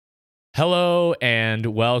Hello and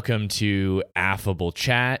welcome to Affable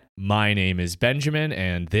Chat. My name is Benjamin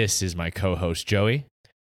and this is my co-host Joey.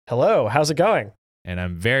 Hello, how's it going? And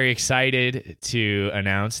I'm very excited to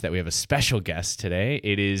announce that we have a special guest today.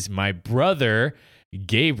 It is my brother,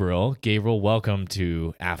 Gabriel. Gabriel, welcome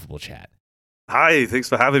to Affable Chat. Hi, thanks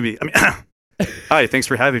for having me. Hi, thanks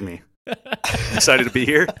for having me. Excited to be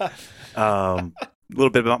here. A little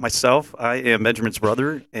bit about myself. I am Benjamin's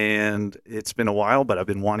brother, and it's been a while, but I've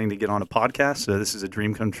been wanting to get on a podcast, so this is a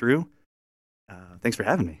dream come true. Thanks for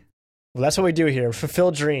having me. Well, that's what we do here.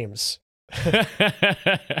 Fulfill dreams.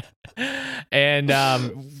 And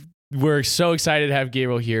we're so excited to have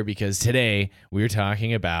Gabriel here because today we're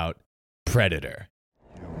talking about Predator.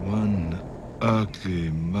 You one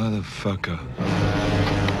ugly motherfucker.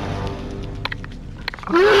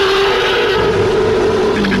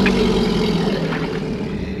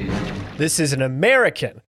 This is an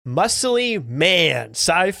American, muscly man,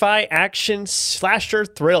 sci-fi action slasher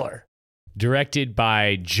thriller. Directed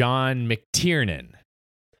by John McTiernan.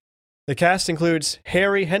 The cast includes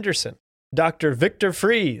Harry Henderson, Dr. Victor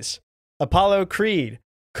Fries, Apollo Creed,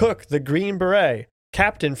 Cook the Green Beret,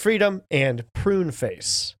 Captain Freedom, and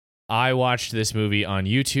Pruneface. I watched this movie on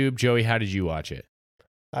YouTube. Joey, how did you watch it?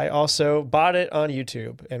 I also bought it on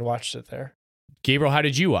YouTube and watched it there. Gabriel, how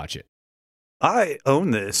did you watch it? I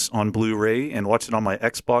own this on Blu-ray and watch it on my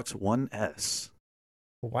Xbox One S.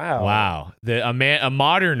 Wow. Wow. A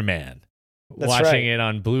modern man That's watching right. it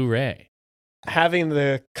on Blu-ray. Having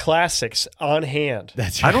the classics on hand.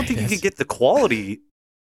 That's right. I don't think you can get the quality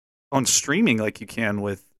on streaming like you can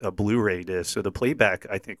with a Blu-ray disc. So the playback,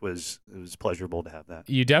 I think, was pleasurable to have that.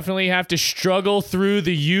 You definitely have to struggle through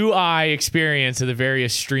the UI experience of the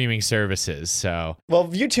various streaming services. So Well,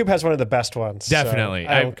 YouTube has one of the best ones. so Definitely.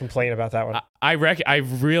 I don't complain about that one. I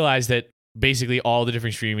realized that basically all the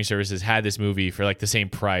different streaming services had this movie for like the same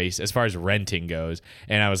price as far as renting goes.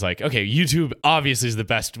 And I was like, okay, YouTube obviously is the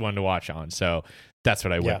best one to watch on. So that's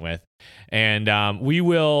what I went with. And we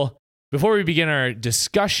will, before we begin our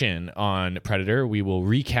discussion on Predator, we will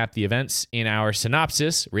recap the events in our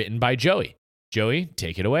synopsis written by Joey. Joey,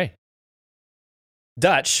 take it away.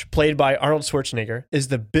 Dutch, played by Arnold Schwarzenegger, is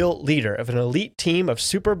the built leader of an elite team of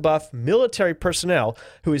super buff military personnel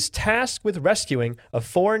who is tasked with rescuing a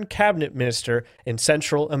foreign cabinet minister in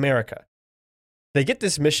Central America. They get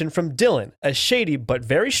this mission from Dylan, a shady but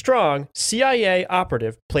very strong CIA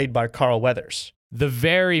operative played by Carl Weathers. The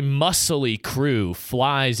very muscly crew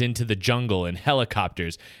flies into the jungle in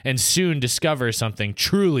helicopters and soon discovers something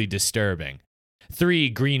truly disturbing. 3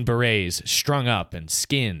 Green Berets strung up and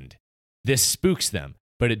skinned. This spooks them,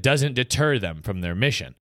 but it doesn't deter them from their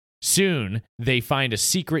mission. Soon, they find a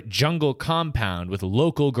secret jungle compound with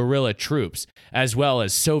local guerrilla troops, as well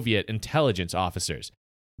as Soviet intelligence officers.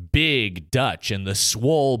 Big Dutch and the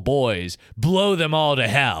swole boys blow them all to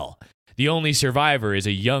hell. The only survivor is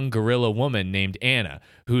a young guerrilla woman named Anna,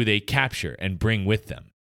 who they capture and bring with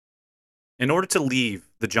them. In order to leave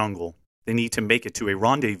the jungle, they need to make it to a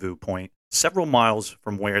rendezvous point several miles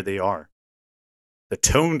from where they are. The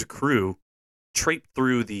toned crew trape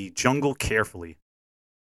through the jungle carefully.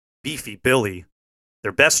 Beefy Billy,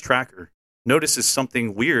 their best tracker, notices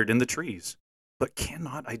something weird in the trees, but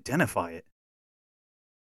cannot identify it.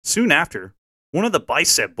 Soon after, one of the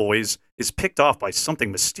Bicep boys is picked off by something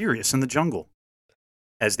mysterious in the jungle.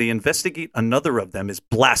 As they investigate, another of them is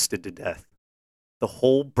blasted to death. The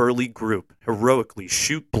whole burly group heroically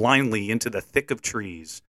shoot blindly into the thick of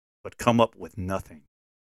trees, but come up with nothing.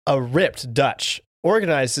 A ripped Dutch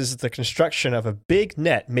organizes the construction of a big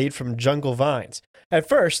net made from jungle vines. At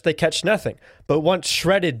first, they catch nothing, but once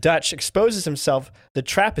shredded Dutch exposes himself, the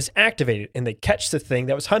trap is activated and they catch the thing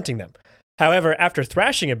that was hunting them. However, after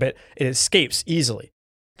thrashing a bit, it escapes easily.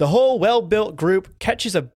 The whole well-built group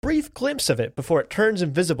catches a brief glimpse of it before it turns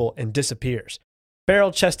invisible and disappears.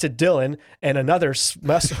 Barrel-chested Dylan and another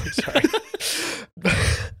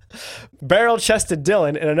Barrel-chested Dylan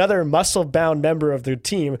and another muscle-bound member of the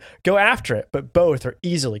team go after it, but both are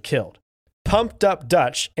easily killed. Pumped-up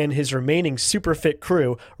Dutch and his remaining super-fit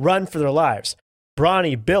crew run for their lives.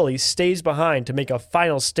 Brawny Billy stays behind to make a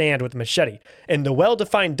final stand with machete, and the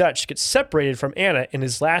well-defined Dutch gets separated from Anna and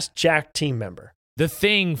his last Jack team member. The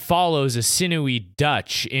Thing follows a sinewy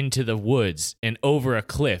Dutch into the woods and over a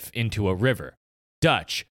cliff into a river.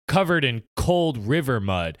 Dutch, covered in cold river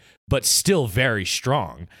mud, but still very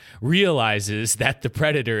strong, realizes that the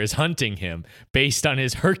Predator is hunting him based on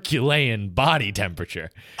his Herculean body temperature.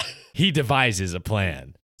 He devises a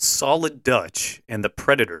plan. Solid Dutch and the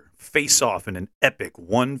Predator face off in an epic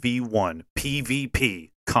 1v1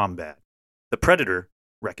 PvP combat. The Predator,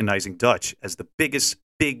 recognizing Dutch as the biggest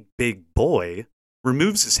big boy,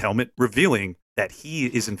 removes his helmet, revealing that he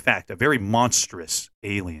is in fact a very monstrous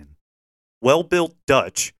alien. Well-built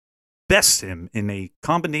Dutch bests him in a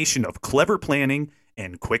combination of clever planning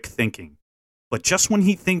and quick thinking. But just when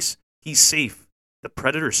he thinks he's safe, the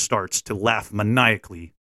Predator starts to laugh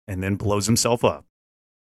maniacally and then blows himself up.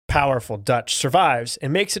 Powerful Dutch survives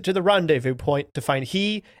and makes it to the rendezvous point to find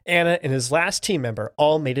he, Anna, and his last team member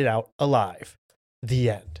all made it out alive. The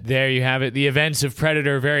end. There you have it. The events of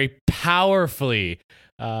Predator very powerfully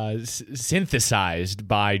synthesized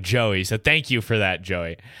by Joey. So thank you for that,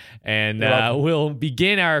 Joey. And we'll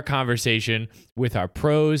begin our conversation with our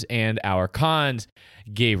pros and our cons.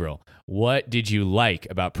 Gabriel, what did you like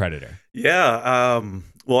about Predator? Yeah,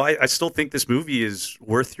 well, I still think this movie is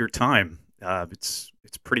worth your time. It's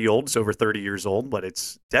pretty old. It's over 30 years old, but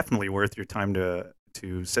it's definitely worth your time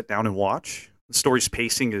to sit down and watch. The story's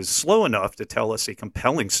pacing is slow enough to tell us a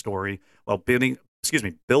compelling story while building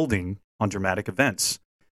on dramatic events.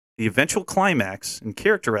 The eventual climax and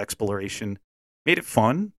character exploration made it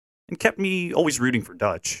fun and kept me always rooting for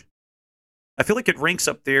Dutch. I feel like it ranks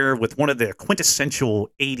up there with one of the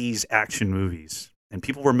quintessential 80s action movies, and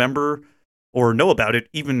people remember or know about it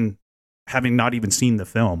even having not even seen the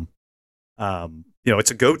film.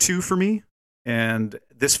 It's a go-to for me, and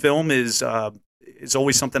this film is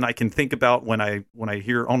always something I can think about when I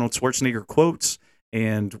hear Arnold Schwarzenegger quotes,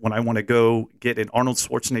 and when I want to go get an Arnold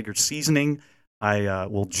Schwarzenegger seasoning, I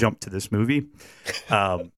will jump to this movie.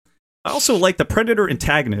 I also like the Predator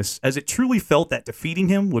antagonist, as it truly felt that defeating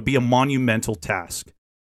him would be a monumental task.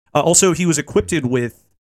 Also, he was equipped with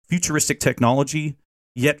futuristic technology,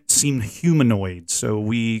 yet seemed humanoid, so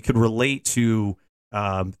we could relate to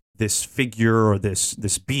this figure or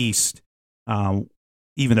this beast,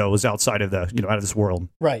 even though it was outside of out of this world.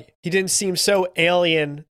 Right. He didn't seem so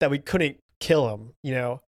alien that we couldn't kill him.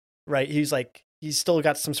 Right. He's still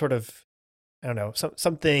got some sort of, I don't know,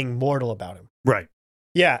 something mortal about him. Right.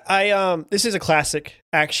 Yeah. This is a classic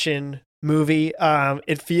action movie.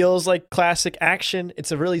 It feels like classic action.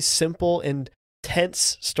 It's a really simple and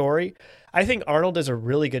tense story. I think Arnold does a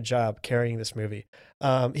really good job carrying this movie.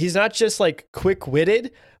 He's not just like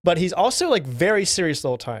quick-witted, but he's also like very serious the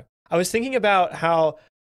whole time. I was thinking about how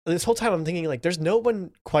this whole time I'm thinking like there's no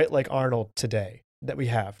one quite like Arnold today that we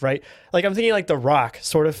have, right? Like I'm thinking like The Rock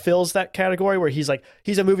sort of fills that category where he's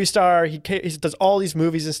a movie star, he does all these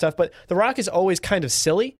movies and stuff, but The Rock is always kind of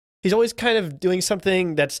silly. He's always kind of doing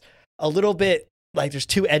something that's a little bit like there's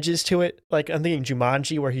two edges to it. Like I'm thinking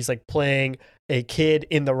Jumanji, where he's like playing a kid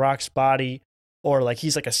in The Rock's body, or like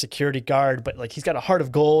he's like a security guard, but like he's got a heart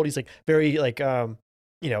of gold. He's like very like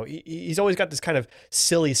he's always got this kind of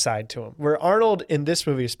silly side to him. Where Arnold in this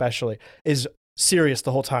movie especially is serious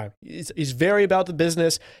the whole time. He's very about the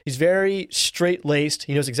business. He's very straight-laced.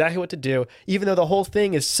 He knows exactly what to do. Even though the whole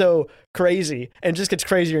thing is so crazy and just gets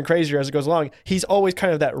crazier and crazier as it goes along, he's always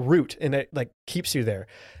kind of that root, and it like keeps you there.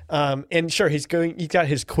 And sure, he's got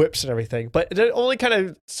his quips and everything, but it only kind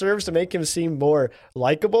of serves to make him seem more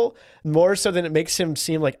likable, more so than it makes him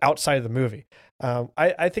seem like outside of the movie.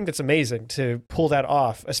 I think that's amazing to pull that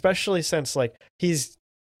off, especially since like he's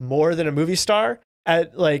more than a movie star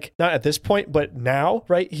at like, not at this point, but now,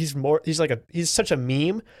 right? He's such a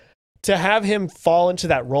meme. To have him fall into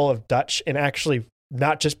that role of Dutch and actually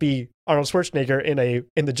not just be Arnold Schwarzenegger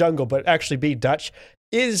in the jungle, but actually be Dutch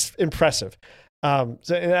is impressive. So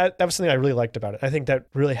that was something I really liked about it. I think that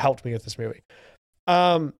really helped me with this movie.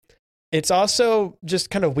 It's also just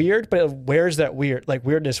kind of weird, but it wears that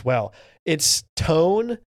weirdness well. Its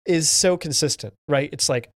tone is so consistent, right? It's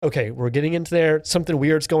like, okay, we're getting into there, something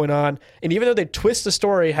weird's going on. And even though they twist the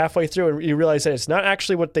story halfway through and you realize that it's not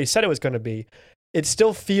actually what they said it was going to be, it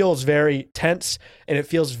still feels very tense, and it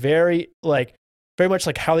feels very much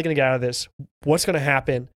like, how are they going to get out of this? What's going to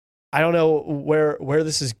happen? I don't know where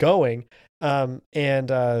this is going. And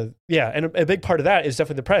a big part of that is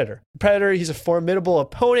definitely the Predator. Predator, he's a formidable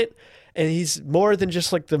opponent, and he's more than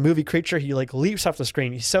just like the movie creature. He like leaps off the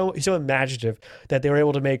screen. He's so imaginative that they were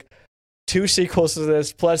able to make 2 sequels to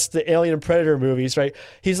this, plus the Alien and Predator movies, right?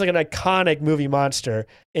 He's like an iconic movie monster,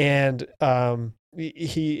 and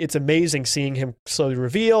it's amazing seeing him slowly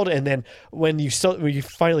revealed, and then when you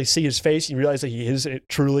finally see his face, you realize that he is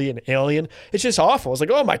truly an alien. It's just awful. It's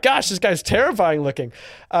like, oh my gosh, this guy's terrifying looking.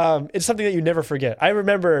 It's something that you never forget. I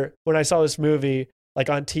remember when I saw this movie like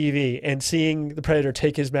on TV and seeing the Predator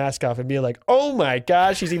take his mask off and being like, oh my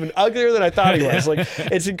gosh, he's even uglier than I thought he was. Like,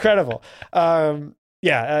 it's incredible.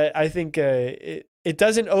 I think it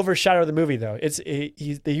doesn't overshadow the movie though. They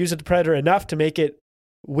use the Predator enough to make it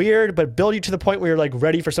weird, but build you to the point where you're like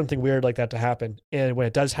ready for something weird like that to happen. And when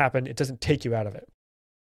it does happen, it doesn't take you out of it.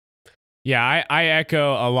 Yeah, I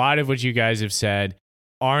echo a lot of what you guys have said.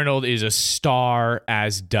 Arnold is a star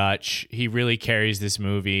as Dutch. He really carries this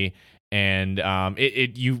movie, and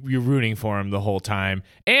you're rooting for him the whole time.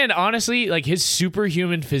 And honestly, like his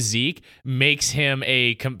superhuman physique makes him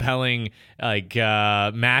a compelling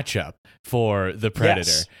matchup for the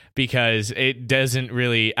Predator because it doesn't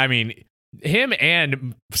really. I mean, him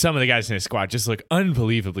and some of the guys in his squad just look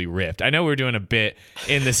unbelievably ripped. I know we're doing a bit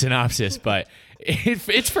in the synopsis, but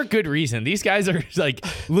it's for good reason. These guys are like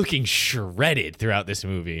looking shredded throughout this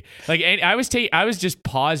movie. Like, and I was just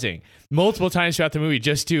pausing multiple times throughout the movie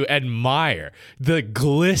just to admire the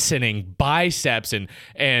glistening biceps and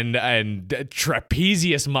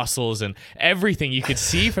trapezius muscles and everything you could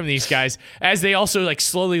see from these guys as they also like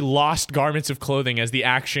slowly lost garments of clothing as the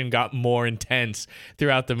action got more intense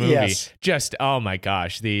throughout the movie. Yes. Just, oh my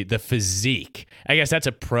gosh, the physique. I guess that's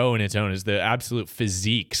a pro in its own, is the absolute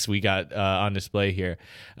physiques we got on display here.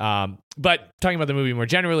 But talking about the movie more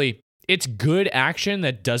generally, it's good action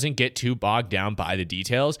that doesn't get too bogged down by the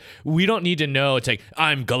details. We don't need to know, it's like,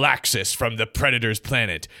 I'm Galaxus from the Predator's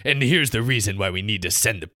planet, and here's the reason why we need to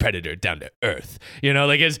send the Predator down to Earth. You know,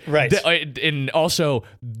 like, it's right. And also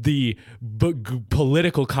the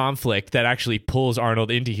political conflict that actually pulls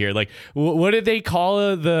Arnold into here. Like, what did they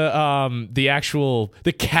call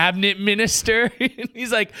the cabinet minister?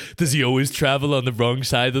 He's like, does he always travel on the wrong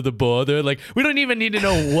side of the border? Like, we don't even need to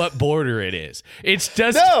know what border it is. It's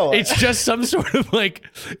just just some sort of like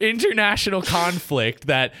international conflict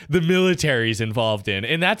that the military's involved in,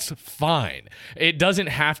 and that's fine. It doesn't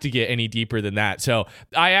have to get any deeper than that. So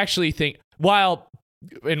I actually think,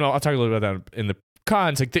 and I'll talk a little bit about that in the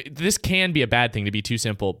cons, like this can be a bad thing to be too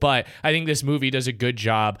simple, but I think this movie does a good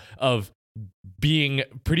job of being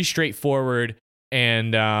pretty straightforward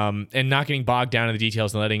and not getting bogged down in the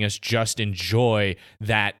details and letting us just enjoy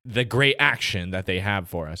the great action that they have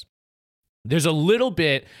for us. There's a little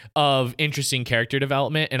bit of interesting character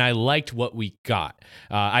development, and I liked what we got.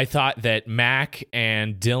 I thought that Mac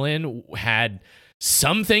and Dylan had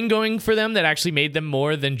something going for them that actually made them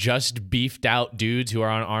more than just beefed out dudes who are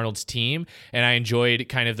on Arnold's team. And I enjoyed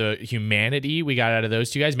kind of the humanity we got out of those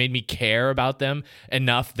two guys, made me care about them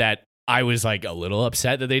enough that I was like a little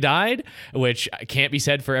upset that they died, which can't be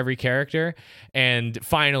said for every character. And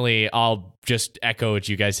finally, I'll just echo what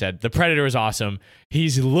you guys said. The Predator is awesome. He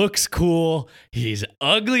looks cool. He's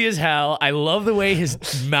ugly as hell. I love the way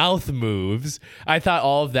his mouth moves. I thought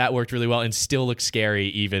all of that worked really well and still looks scary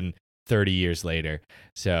even 30 years later.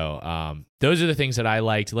 So those are the things that I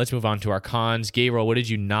liked. Let's move on to our cons. Gabriel, what did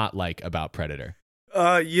you not like about Predator?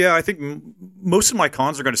 I think most of my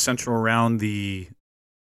cons are going to center around the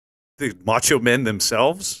macho men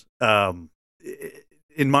themselves.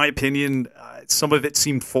 In my opinion, some of it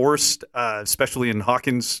seemed forced, especially in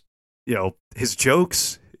Hawkins. You know, his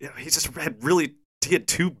jokes. You know, he had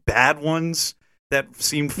two bad ones that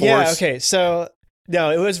seemed forced. Yeah. Okay. So no,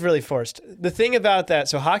 it was really forced. The thing about that,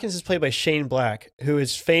 so Hawkins is played by Shane Black, who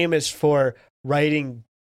is famous for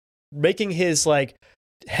making his like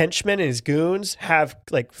henchmen and his goons have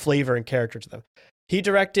like flavor and character to them. He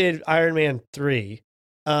directed Iron Man 3.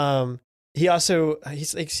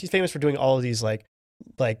 He's famous for doing all of these like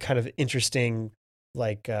kind of interesting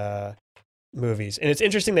movies. And it's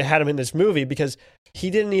interesting they had him in this movie because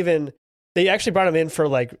they actually brought him in for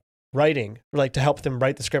like writing, like to help them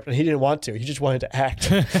write the script, and he didn't want to. He just wanted to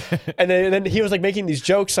act. and then he was like making these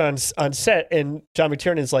jokes on set, and John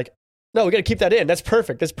McTiernan's like, no, we got to keep that in. That's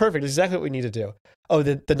perfect. That's exactly what we need to do. Oh,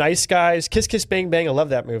 the Nice Guys, Kiss Kiss Bang Bang. I love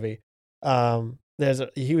that movie.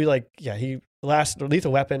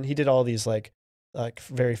 Lethal Weapon. He did all these like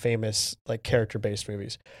very famous like character based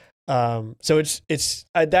movies. So it's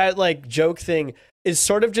that like joke thing is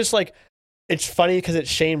sort of just like, it's funny because it's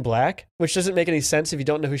Shane Black, which doesn't make any sense if you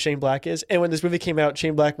don't know who Shane Black is. And when this movie came out,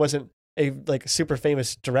 Shane Black wasn't a like super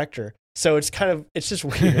famous director. So it's just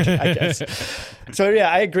weird, I guess. So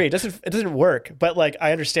yeah, I agree. It doesn't work, but like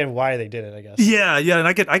I understand why they did it, I guess. Yeah, and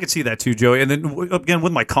I could see that too, Joey. And then again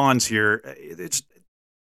with my cons here,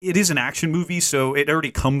 it is an action movie, so it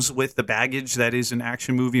already comes with the baggage that is an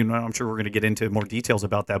action movie, and I'm sure we're going to get into more details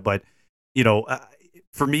about that. But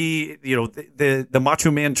for me, the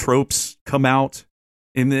Macho Man tropes come out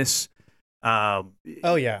in this.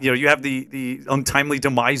 Oh yeah. You have the untimely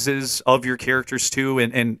demises of your characters too,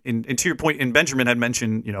 and to your point, and Benjamin had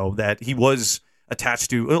mentioned that he was attached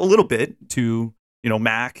to a little bit to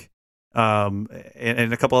Mac,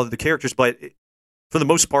 and a couple of the characters, but for the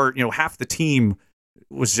most part, half the team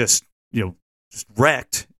was just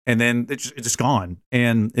wrecked, and then it's just gone.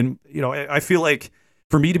 And I feel like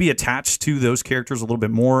for me to be attached to those characters a little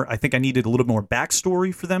bit more, I think I needed a little more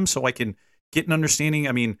backstory for them so I can get an understanding.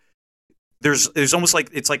 I mean, there's almost like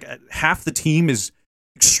it's like half the team is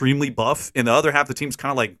extremely buff, and the other half of the team's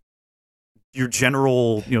kind of like your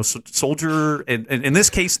general, soldier, and in this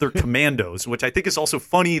case they're commandos, which I think is also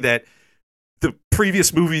funny that the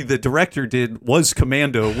previous movie the director did was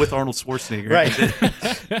Commando with Arnold Schwarzenegger,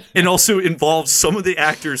 Right. and also involves some of the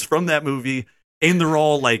actors from that movie, and they're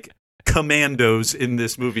all like commandos in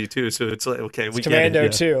this movie too. So it's like, okay, we Commando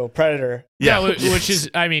get it. 2, Predator. Yeah, which is,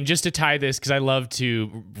 I mean, just to tie this, because I love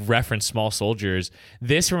to reference Small Soldiers,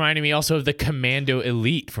 this reminded me also of the Commando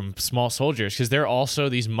Elite from Small Soldiers, because they're also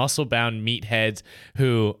these muscle-bound meatheads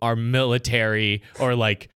who are military or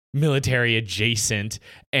like military adjacent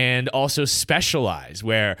and also specialize,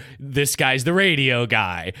 where this guy's the radio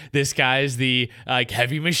guy, this guy's the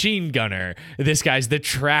heavy machine gunner, this guy's the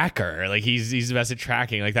tracker, like he's the best at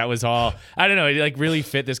tracking. Like that was all, I don't know, it like really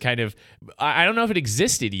fit this kind of, I don't know if it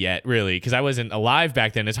existed yet really, because I wasn't alive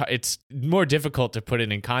back then. It's more difficult to put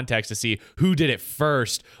it in context to see who did it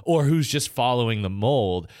first or who's just following the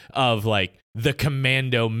mold of like the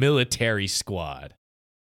Commando military squad.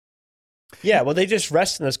 Yeah, well, they just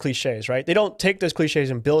rest in those cliches, right? They don't take those cliches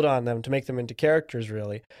and build on them to make them into characters.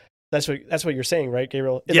 Really, that's what you're saying, right,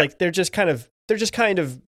 Gabriel? It's like they're just kind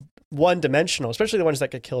of one dimensional, especially the ones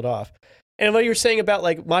that get killed off. And what you're saying about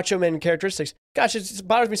like macho men characteristics, gosh, it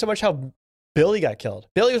bothers me so much how Billy got killed.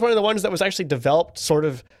 Billy was one of the ones that was actually developed sort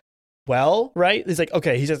of well, right? He's like,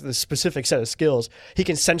 okay, he's has this specific set of skills. He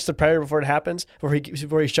can sense the predator before it happens,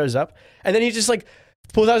 before he shows up, and then he just like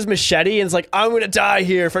pulls out his machete and is like, I'm going to die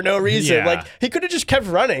here for no reason. Yeah. Like, he could have just kept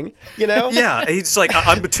running, Yeah, he's like,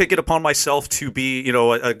 I'm taking it upon myself to be,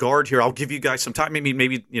 a guard here. I'll give you guys some time.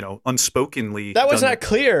 Maybe unspokenly. That was not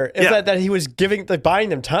clear that he was buying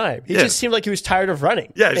them time. He Yeah. just seemed like he was tired of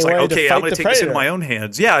running. Yeah, he's like, okay, I'm going to take this into predator. my own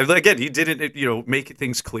hands. Yeah, again, he didn't, make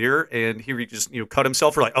things clear, and he just, cut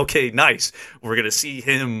himself. We're like, okay, nice. We're going to see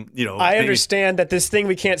him, I understand that this thing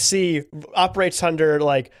we can't see operates under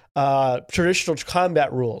like traditional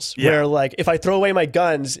combat rules, where like if I throw away my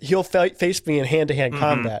guns, he'll face me in hand-to-hand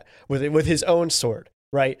combat with his own sword.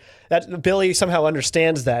 Right, that Billy somehow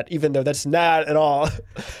understands that, even though that's not at all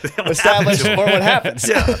established or what happens.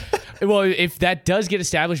 Yeah. Well, if that does get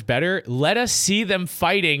established better, let us see them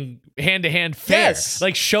fighting hand-to-hand fair. Yes.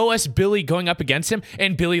 Like, show us Billy going up against him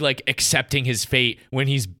and Billy, like, accepting his fate when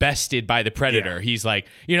he's bested by the Predator. Yeah. He's like,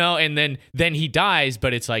 and then he dies,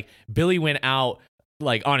 but it's like Billy went out,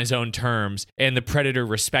 like, on his own terms, and the Predator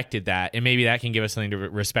respected that, and maybe that can give us something to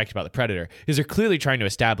respect about the Predator, because they're clearly trying to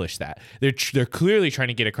establish that. They're clearly trying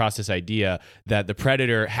to get across this idea that the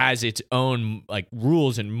Predator has its own, like,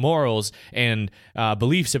 rules and morals and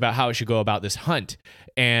beliefs about how it should go about this hunt,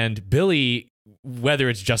 and Billy, whether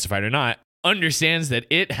it's justified or not, understands that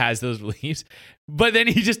it has those beliefs, but then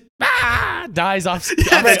he just dies off.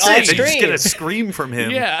 Yeah, that's off it. You just screen. get a scream from him.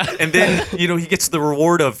 Yeah. And then, he gets the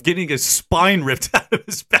reward of getting his spine ripped out of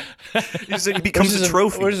his back. He becomes a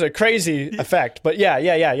trophy. Which is a crazy effect. But yeah.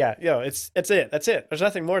 It's it. That's it. There's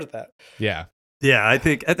nothing more to that. Yeah. Yeah, I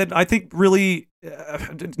think really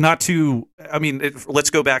not to. I mean, let's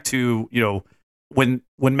go back to when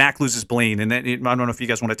Mac loses Blaine, and then I don't know if you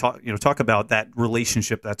guys want to talk about that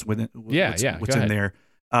relationship that's within. What's in there.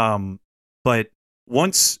 But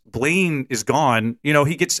once Blaine is gone,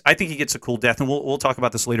 I think he gets a cool death, and we'll talk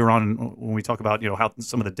about this later on when we talk about how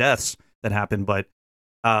some of the deaths that happen. But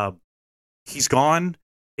he's gone.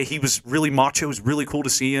 He was really macho. It was really cool to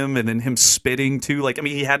see him, and then him spitting too. Like, I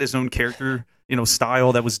mean, he had his own character,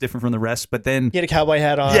 style that was different from the rest. But then He had a cowboy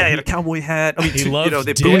hat on. yeah, he had a cowboy hat. I mean, He loved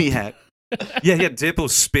the dip. boonie hat. Yeah, he had dip.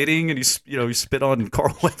 Was spitting, and he spit on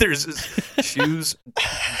Carl Weathers' shoes.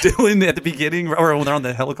 Dylan at the beginning, or when they're on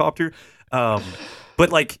the helicopter. But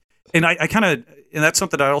like, and I kind of, and that's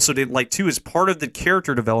something I also didn't like too. Is part of the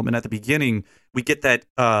character development at the beginning, we get that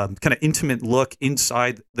kind of intimate look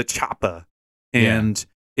inside the choppa, and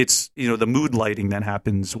it's the mood lighting that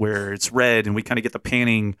happens where it's red, and we kind of get the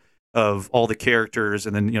panning of all the characters,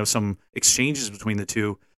 and then some exchanges between the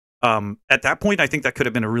two. At that point, I think that could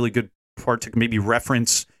have been a really good part to maybe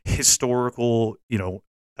reference historical,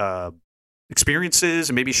 experiences,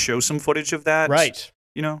 and maybe show some footage of that. Right.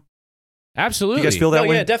 Absolutely. You guys feel that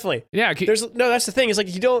way? Yeah, definitely. Yeah. That's the thing. Is like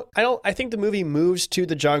I think the movie moves to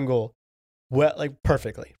the jungle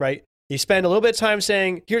perfectly, right? You spend a little bit of time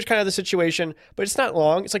saying, here's kind of the situation, but it's not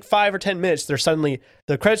long. It's like 5 or 10 minutes. They're suddenly,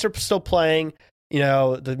 the credits are still playing,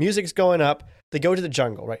 the music's going up. They go to the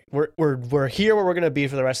jungle, right? We're here where we're going to be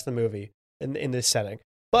for the rest of the movie in this setting.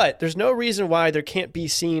 But there's no reason why there can't be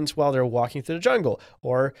scenes while they're walking through the jungle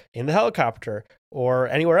or in the helicopter or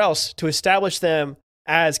anywhere else to establish them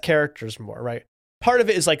as characters more, right? part of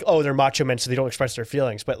it is like, oh, they're macho men, so they don't express their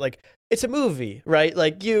feelings. But like, it's a movie, right?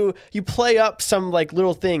 Like you play up some like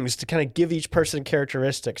little things to kind of give each person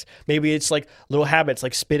characteristics. Maybe it's like little habits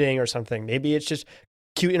like spitting or something. Maybe it's just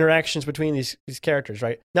cute interactions between these characters,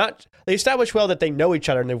 right? They establish well that they know each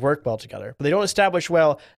other and they work well together, but they don't establish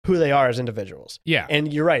well who they are as individuals. Yeah.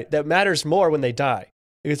 And you're right. That matters more when they die.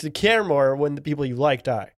 Because you care more when the people you like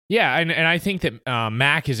die. Yeah, and I think that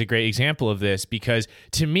Mac is a great example of this because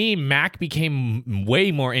to me, Mac became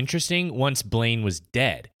way more interesting once Blaine was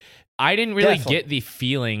dead. I didn't really get the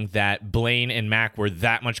feeling that Blaine and Mac were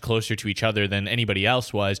that much closer to each other than anybody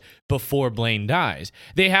else was before Blaine dies.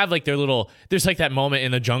 They have like there's like that moment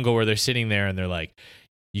in the jungle where they're sitting there and they're like,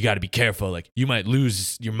 you got to be careful. Like, you might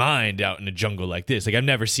lose your mind out in a jungle like this. Like, I've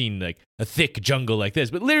never seen like a thick jungle like this.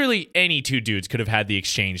 But literally any two dudes could have had the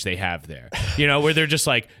exchange they have there. You know, where they're just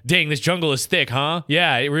like, dang, this jungle is thick, huh?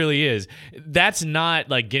 Yeah, it really is. That's not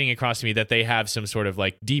like getting across to me that they have some sort of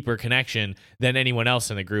like deeper connection than anyone else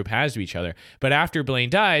in the group has to each other. But after Blaine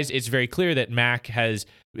dies, it's very clear that Mac is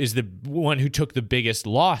the one who took the biggest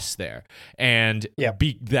loss there. And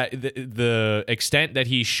the extent that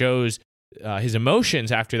he shows his emotions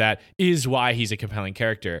after that is why he's a compelling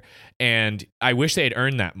character. And I wish they had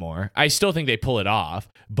earned that more. I still think they pull it off,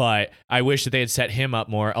 but I wish that they had set him up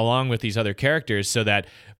more along with these other characters so that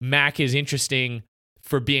Mac is interesting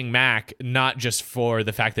for being Mac, not just for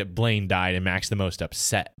the fact that Blaine died and Mac's the most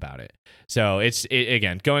upset about it. So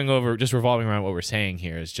again, going over, just revolving around what we're saying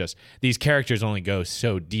here is just these characters only go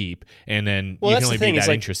so deep, and then you can only be that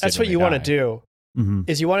interested. That's what you want to do. Mm-hmm.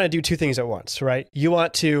 Is you want to do two things at once, right? You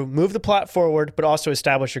want to move the plot forward, but also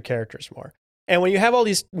establish your characters more. And when you have all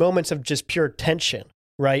these moments of just pure tension,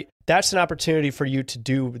 right? That's an opportunity for you to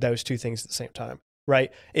do those two things at the same time,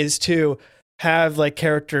 right? Is to have like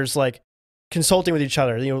characters like consulting with each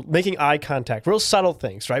other, you know, making eye contact, real subtle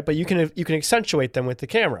things, right? But you can accentuate them with the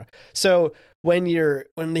camera. So when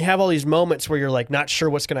they have all these moments where you're like not sure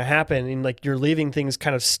what's going to happen and like you're leaving things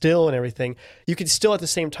kind of still and everything, you can still at the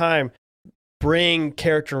same time bring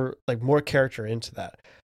more character into that.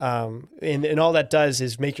 And all that does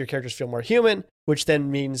is make your characters feel more human, which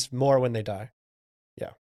then means more when they die.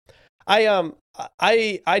 Yeah.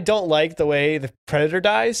 I don't like the way the Predator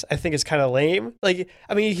dies. I think it's kind of lame. Like,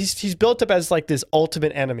 I mean, he's built up as like this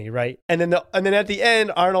ultimate enemy, right? And then at the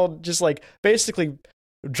end, Arnold just like basically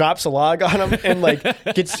drops a log on him and like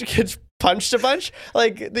gets punched a bunch.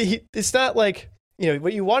 Like it's not like, you know,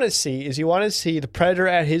 what you want to see is the Predator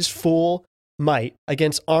at his full might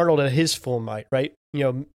against Arnold at his full might, right? You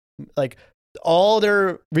know, like all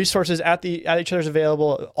their resources at each other's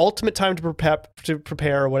available, ultimate time to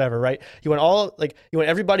prepare or whatever, right? You want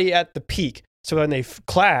everybody at the peak, so when they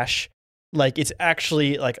clash, like it's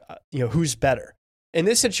actually like you know, who's better. In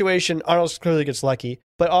this situation, Arnold clearly gets lucky,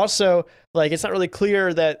 but also like it's not really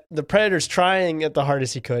clear that the Predator's trying at the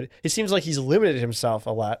hardest he could. It seems like he's limited himself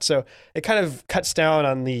a lot, so it kind of cuts down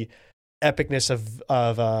on the epicness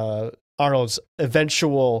of Arnold's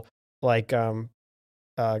eventual like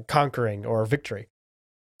conquering or victory.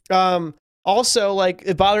 Also, like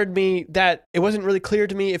it bothered me that it wasn't really clear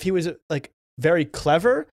to me if he was like very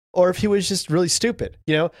clever or if he was just really stupid,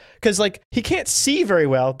 you know? Because like he can't see very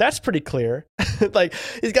well. That's pretty clear. Like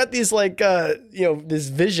he's got these like you know, this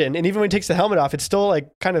vision, and even when he takes the helmet off, it's still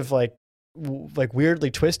like kind of like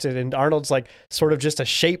weirdly twisted, and Arnold's like sort of just a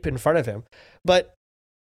shape in front of him. But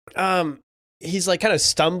he's like kind of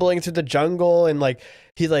stumbling through the jungle, and like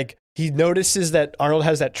he notices that Arnold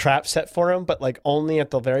has that trap set for him, but like only at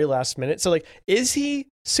the very last minute. So like, is he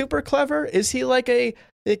super clever? Is he like a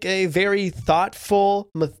very thoughtful,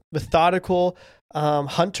 methodical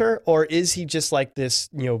hunter, or is he just like this,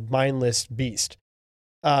 you know, mindless beast?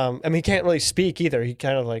 I mean, he can't really speak either. He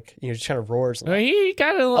kind of like, you know, just kind of roars. Well, he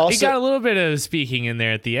got a little bit of speaking in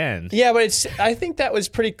there at the end. Yeah, but I think that was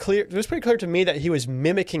pretty clear. It was pretty clear to me that he was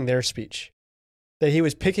mimicking their speech, that he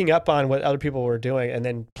was picking up on what other people were doing and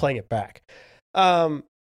then playing it back.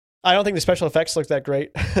 I don't think the special effects look that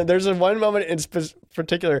great. There's one moment in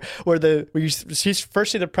particular where you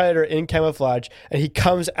first see the Predator in camouflage and he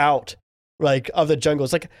comes out like of the jungle.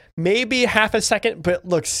 It's like maybe half a second, but it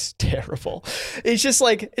looks terrible. It's just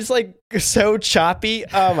like, it's like so choppy.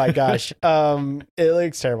 Oh my gosh. It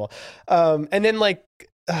looks terrible. And then like,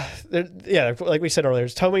 like we said earlier,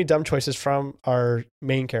 there's so many dumb choices from our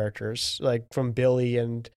main characters, like from Billy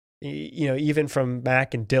and, you know, even from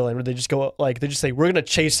Mac and Dylan, where they just go like, they just say, we're going to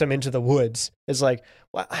chase them into the woods. It's like,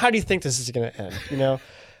 well, how do you think this is going to end? You know,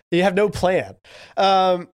 you have no plan.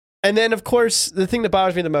 And then of course, the thing that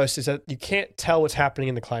bothers me the most is that you can't tell what's happening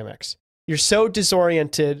in the climax. you're so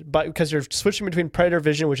disoriented, but because you're switching between Predator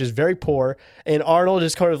vision, which is very poor, and Arnold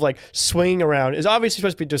is kind of like swinging around. It's obviously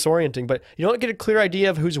supposed to be disorienting, but you don't get a clear idea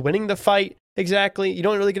of who's winning the fight exactly. You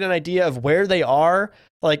don't really get an idea of where they are,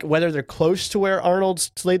 like whether they're close to where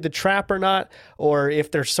Arnold's laid the trap or not, or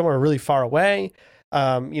if they're somewhere really far away.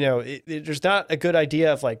 There's not a good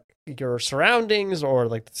idea of like your surroundings or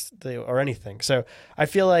like or anything. So I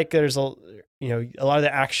feel like there's a lot of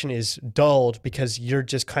the action is dulled because you're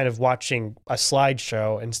just kind of watching a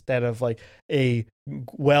slideshow instead of like a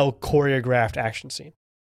well choreographed action scene.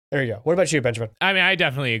 There you go. What about you, Benjamin? I mean, I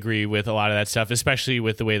definitely agree with a lot of that stuff, especially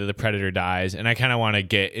with the way that the Predator dies. And I kind of want to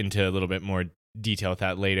get into a little bit more detail with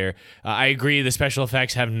that later. I agree the special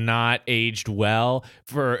effects have not aged well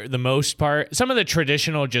for the most part. Some of the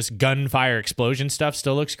traditional just gunfire explosion stuff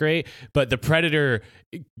still looks great, but the Predator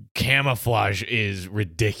camouflage is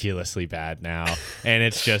ridiculously bad now. And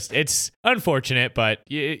it's unfortunate, but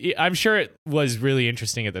I'm sure it was really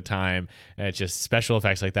interesting at the time. It's just special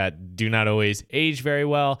effects like that do not always age very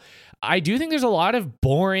well. I do think there's a lot of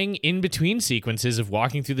boring in-between sequences of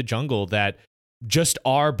walking through the jungle that just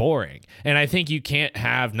are boring. And I think you can't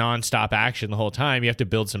have nonstop action the whole time. You have to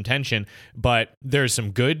build some tension, but there's some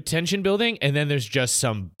good tension building, and then there's just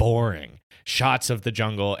some boring shots of the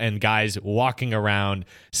jungle and guys walking around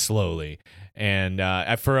slowly. And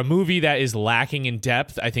for a movie that is lacking in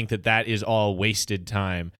depth, I think that is all wasted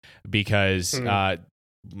time because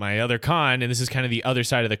my other con, and this is kind of the other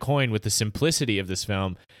side of the coin with the simplicity of this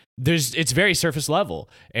film, it's very surface level,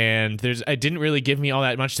 and it didn't really give me all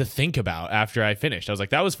that much to think about after I finished. I was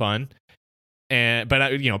like, that was fun,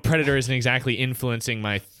 but Predator isn't exactly influencing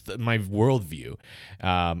my worldview,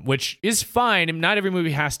 which is fine. And not every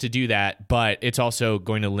movie has to do that, but it's also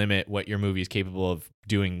going to limit what your movie is capable of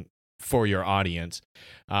doing for your audience.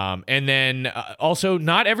 And then also,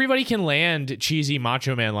 not everybody can land cheesy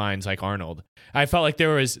Macho Man lines like Arnold. I felt like there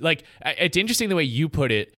was it's interesting the way you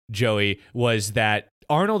put it, Joey, was that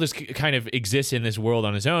Arnold kind of exists in this world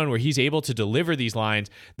on his own where he's able to deliver these lines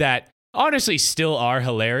that honestly still are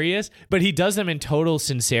hilarious, but he does them in total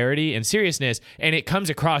sincerity and seriousness, and it comes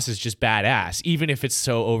across as just badass, even if it's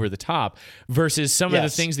so over the top, versus some of the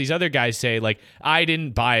things these other guys say, like, I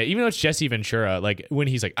didn't buy it, even though it's Jesse Ventura, like, when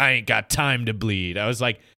he's like, I ain't got time to bleed. I was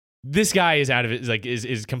like, this guy is out of it, like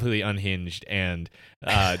is completely unhinged and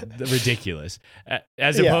ridiculous.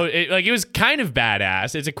 As opposed, it was kind of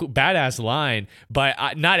badass. It's a badass line, but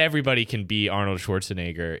not everybody can be Arnold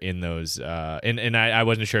Schwarzenegger in those. And I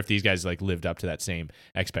wasn't sure if these guys like lived up to that same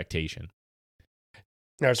expectation.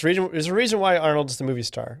 No, there's a reason why Arnold's the movie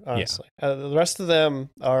star, honestly. Yeah. The rest of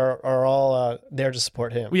them are all there to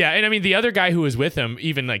support him. Yeah, and I mean, the other guy who was with him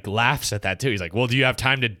even like laughs at that too. He's like, well, do you have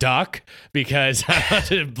time to duck? Because I want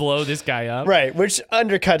to blow this guy up. Right, which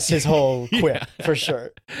undercuts his whole quip, for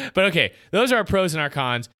sure. But okay, those are our pros and our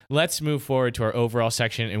cons. Let's move forward to our overall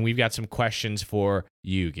section, and we've got some questions for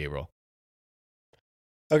you, Gabriel.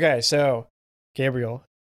 Okay, so, Gabriel,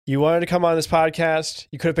 you wanted to come on this podcast.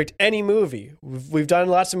 You could have picked any movie. We've done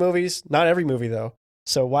lots of movies, not every movie though.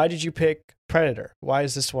 So why did you pick Predator? Why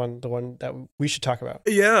is this one the one that we should talk about?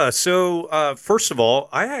 Yeah, so first of all,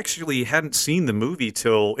 I actually hadn't seen the movie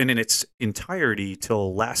in its entirety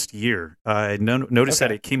till last year. I noticed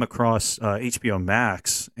that it came across HBO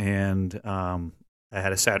Max, and I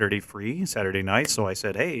had a Saturday night, so I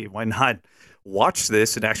said, hey, why not watch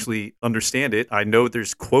this and actually understand it? I know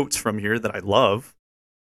there's quotes from here that I love.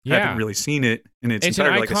 Yeah. I haven't really seen it in its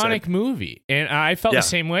entirety. It's an iconic movie, and I felt the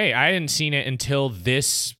same way. I hadn't seen it until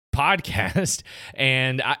this podcast,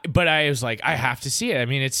 but I was like, I have to see it. I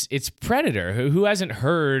mean, it's Predator. Who hasn't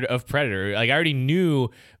heard of Predator? Like, I already knew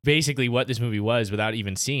basically what this movie was without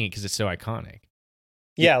even seeing it because it's so iconic.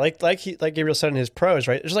 Yeah, like Gabriel said in his pros,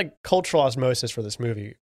 right? There's like cultural osmosis for this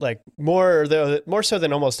movie, like more so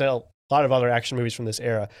than almost a lot of other action movies from this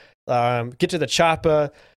era. Get to the Choppa.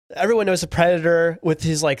 Everyone knows the Predator with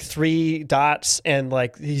his like 3 dots and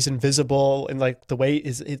like he's invisible and like the way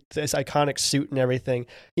his iconic suit and everything.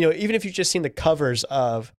 Even if you've just seen the covers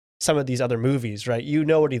of some of these other movies, right? You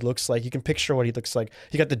know what he looks like. You can picture what he looks like.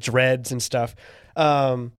 He got the dreads and stuff.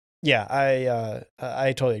 I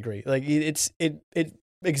totally agree. Like it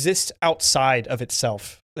exists outside of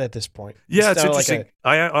itself at this point. Yeah, it's interesting.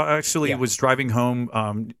 I actually was driving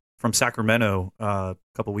home from Sacramento a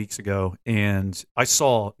couple weeks ago, and I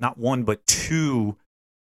saw not one but 2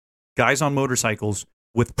 guys on motorcycles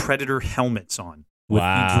with Predator helmets on, with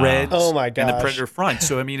the dreads and the Predator front.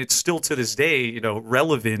 So I mean, it's still to this day,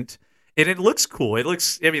 relevant, and it looks cool.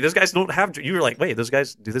 Those guys don't have. You were like, wait, do those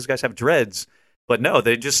guys have dreads? But no,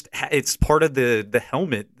 they just it's part of the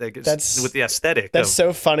helmet that goes That's- with the aesthetic. That's of,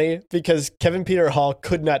 so funny because Kevin Peter Hall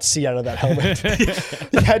could not see out of that helmet.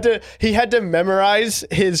 he had to memorize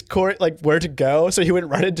his court, like where to go, so he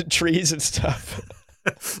wouldn't run into trees and stuff.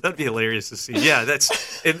 That'd be hilarious to see. Yeah,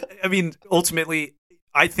 that's. And I mean, ultimately,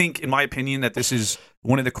 I think, in my opinion, that this is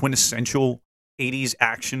one of the quintessential '80s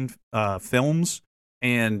action films,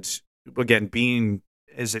 and again, being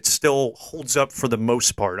as it still holds up for the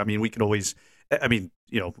most part. I mean, we can always. I mean,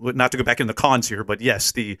 not to go back in the cons here, but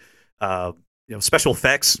yes, the special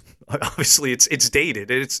effects. Obviously, it's dated.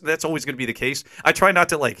 That's always going to be the case. I try not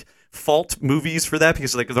to like fault movies for that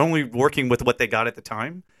because like they're only working with what they got at the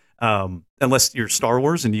time. Unless you're Star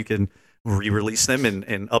Wars and you can re-release them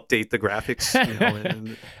and update the graphics.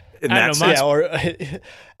 And I don't know, Yeah, or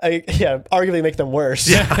arguably make them worse.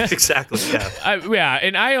 Yeah, exactly. Yeah.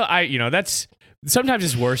 And I that's sometimes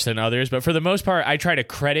it's worse than others, but for the most part, I try to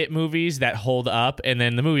credit movies that hold up, and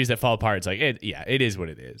then the movies that fall apart, it's like, it is what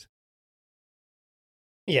it is.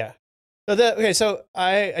 Yeah. So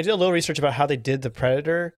I did a little research about how they did the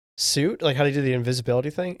Predator suit, like how they did the invisibility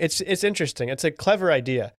thing. It's interesting. It's a clever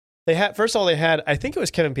idea. First of all, I think it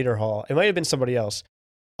was Kevin Peter Hall. It might have been somebody else.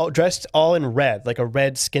 Dressed all in red, like a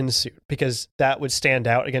red skin suit, because that would stand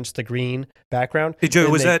out against the green background. Hey, Joe,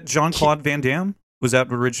 was that Jean-Claude Van Damme? Was that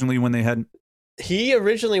originally when they had... He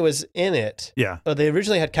originally was in it. Yeah. They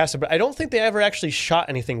originally had cast him, but I don't think they ever actually shot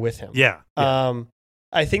anything with him. Yeah.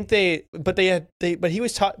 I think but he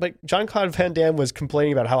was taught, but Jean-Claude Van Damme was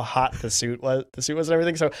complaining about how hot the suit was and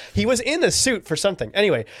everything. So he was in the suit for something.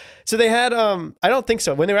 Anyway, so they had, I don't think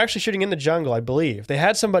so. When they were actually shooting in the jungle, I believe they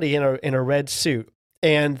had somebody in a red suit,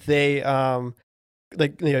 and they,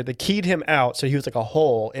 they keyed him out. So he was like a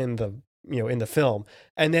hole in the film.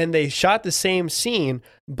 And then they shot the same scene,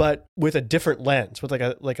 but with a different lens, with like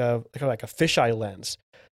a fisheye lens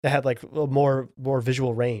that had like more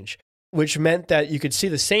visual range, which meant that you could see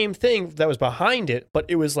the same thing that was behind it, but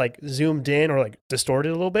it was like zoomed in or like distorted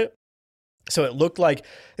a little bit. So it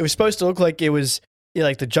was supposed to look like it was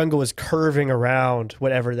like the jungle was curving around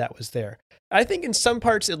whatever that was there. I think in some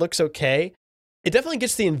parts it looks okay. It definitely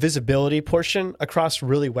gets the invisibility portion across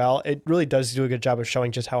really well. It really does do a good job of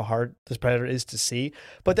showing just how hard this Predator is to see.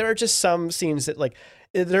 But there are just some scenes that like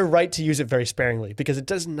they're right to use it very sparingly because it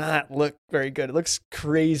does not look very good. It looks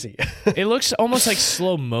crazy. It looks almost like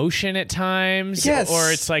slow motion at times. Yes.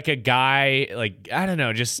 Or it's like a guy, like, I don't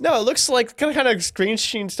know, just... No, it looks like kind of screen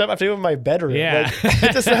sheen stuff I have to do in my bedroom. Yeah. Like,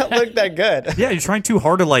 it does not look that good. Yeah, you're trying too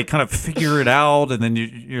hard to like kind of figure it out, and then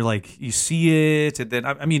you're like you see it, and then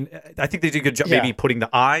I mean I think they did a good job maybe putting the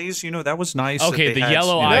eyes. That was nice. Okay, the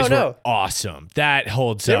yellow eyes were awesome. That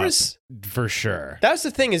holds up for sure. That's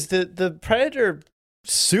the thing is the Predator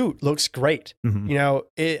suit looks great. Mhm.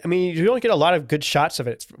 You don't get a lot of good shots of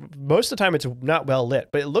it. Most of the time it's not well lit,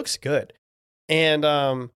 but it looks good. And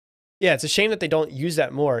it's a shame that they don't use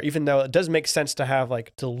that more, even though it does make sense to have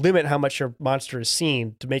to limit how much your monster is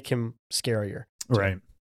seen to make him scarier. Right.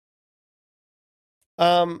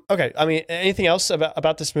 Okay. I mean, anything else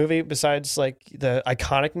about this movie besides like the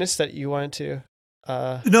iconicness that you wanted to?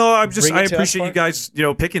 No, I appreciate for? you guys,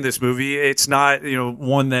 picking this movie. It's not,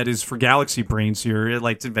 one that is for galaxy brains here.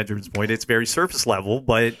 Like to Benjamin's point, it's very surface level,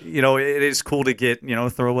 but it is cool to get,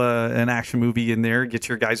 throw an action movie in there, get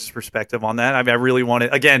your guys' perspective on that. I mean, I really want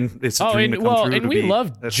it. Again, it's a dream to come true. And we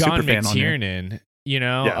love John McTiernan.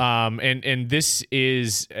 Yeah. And this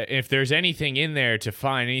is, if there's anything in there to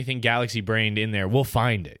find, anything galaxy brained in there, we'll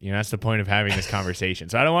find it. That's the point of having this conversation.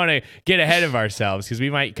 So I don't want to get ahead of ourselves because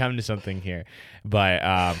we might come to something here. But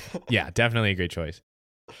definitely a great choice.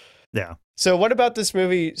 Yeah. So what about this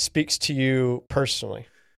movie speaks to you personally?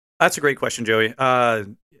 That's a great question, Joey.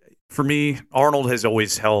 For me, Arnold has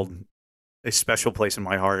always held a special place in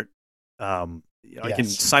my heart. I can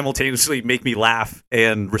simultaneously make me laugh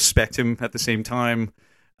and respect him at the same time.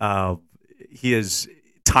 He is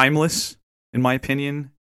timeless, in my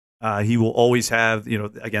opinion. He will always have,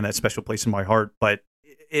 again, that special place in my heart. But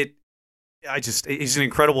he's an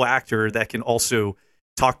incredible actor that can also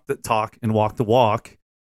talk the talk and walk the walk.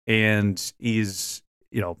 And he's,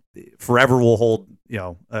 forever will hold,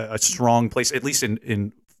 a strong place, at least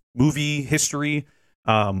in movie history,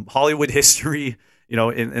 Hollywood history.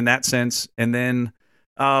 In that sense. And then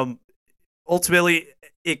ultimately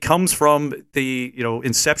it comes from the,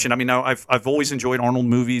 inception. I mean, now I've always enjoyed Arnold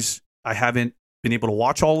movies. I haven't been able to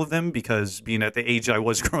watch all of them because being at the age I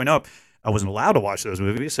was growing up, I wasn't allowed to watch those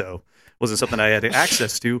movies. So it wasn't something I had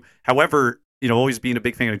access to. However, always being a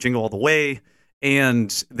big fan of Jingle All the Way.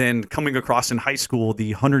 And then coming across in high school,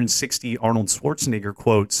 the 160 Arnold Schwarzenegger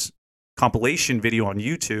quotes compilation video on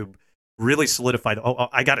YouTube really solidified,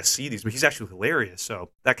 I got to see these, but he's actually hilarious. So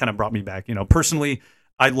that kind of brought me back. Personally,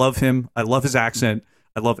 I love him. I love his accent.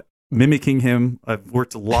 I love mimicking him. I've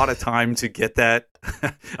worked a lot of time to get that.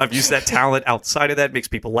 I've used that talent outside of that. It makes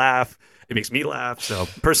people laugh. It makes me laugh. So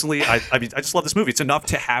personally, I just love this movie. It's enough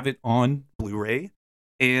to have it on Blu-ray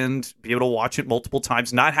and be able to watch it multiple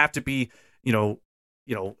times, not have to be,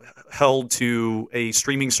 held to a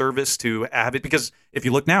streaming service to have it, because if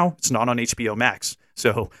you look now, it's not on HBO Max.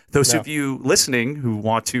 So those of you listening who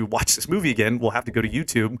want to watch this movie again will have to go to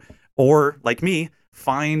YouTube, or like me,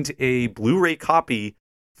 find a Blu-ray copy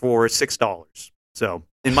for $6. So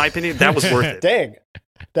in my opinion, that was worth it. Dang,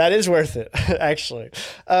 that is worth it, actually.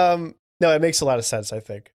 No, it makes a lot of sense, I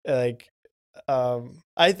think. I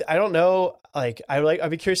don't know. I'd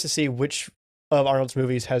be curious to see which of Arnold's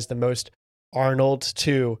movies has the most Arnold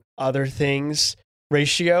to other things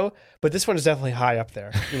ratio, but this one is definitely high up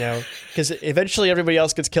there, because eventually everybody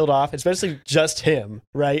else gets killed off, especially just him,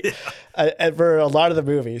 right? For a lot of the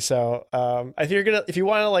movie. So I think if you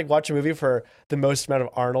want to watch a movie for the most amount of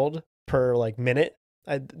Arnold per minute,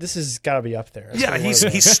 this has got to be up there. Yeah,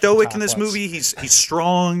 he's stoic in this movie. He's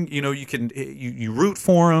strong. You root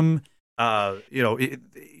for him.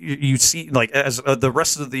 You see, as the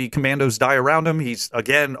rest of the commandos die around him, he's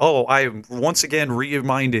again. I am once again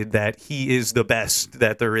reminded that he is the best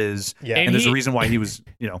that there is, and there's a reason why he was,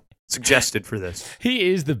 suggested for this.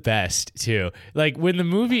 He is the best too. When the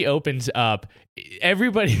movie opens up,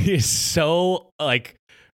 everybody is so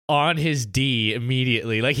on his D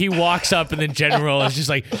immediately. He walks up and then General is just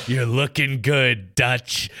like, "You're looking good,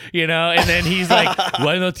 Dutch," and then he's like,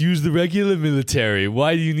 "Why not use the regular military?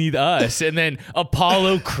 Why do you need us?" And then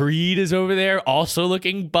Apollo Creed is over there also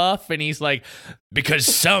looking buff, and he's like, "Because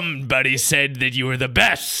somebody said that you were the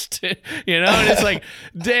best," and it's like,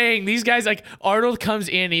 dang, these guys, Arnold comes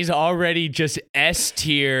in, he's already just S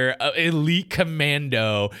tier, elite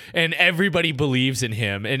commando, and everybody believes in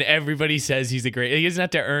him, and everybody says he doesn't have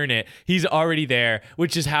to earn it. He's already there,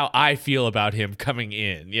 which is how I feel about him coming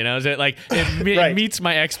in, so it meets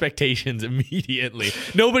my expectations immediately.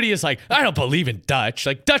 Nobody is like, "I don't believe in Dutch."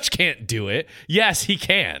 Dutch can't do it. Yes, he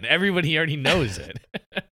can. Everybody already knows it.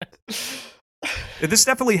 This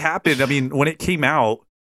definitely happened. I mean, when it came out,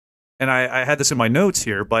 and I had this in my notes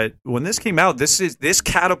here, but when this came out, this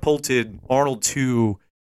catapulted Arnold to,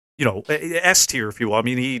 S tier, if you will. I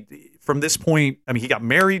mean, from this point, he got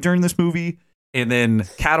married during this movie, and then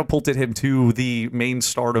catapulted him to the main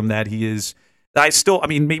stardom that he is.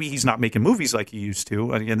 Maybe he's not making movies like he used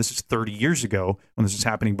to. And again, this is 30 years ago when this is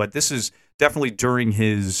happening, but this is definitely during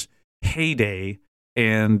his heyday.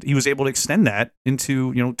 And he was able to extend that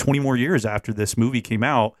into, 20 more years after this movie came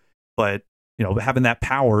out. But, having that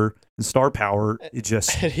power and star power, it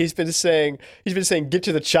just... And he's been saying, "Get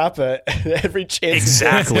to the chopper," every chance.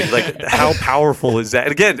 Exactly. How powerful is that?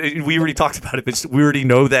 And again, we already talked about it, but we already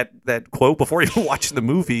know that quote before even watching the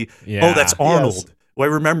movie. Yeah. Oh, that's Arnold. Yes. Well,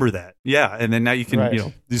 I remember that. Yeah. And then now you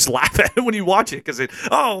can, just laugh at it when you watch it, because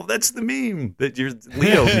that's the meme, that you're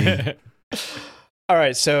Leo meme. All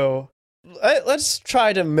right. So let's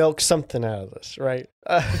try to milk something out of this, right?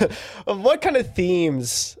 What kind of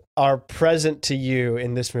themes are present to you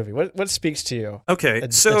in this movie? What speaks to you? Okay,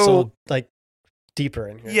 so deeper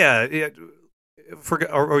in here. Yeah.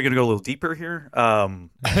 Are we going to go a little deeper here?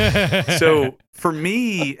 So for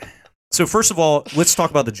me, first of all, let's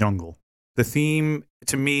talk about the jungle. The theme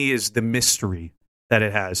to me is the mystery that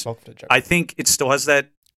it has. I think it still has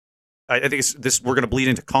that. I think it's this. We're going to bleed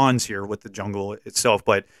into cons here with the jungle itself,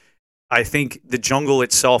 but I think the jungle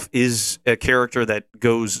itself is a character that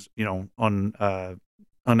goes,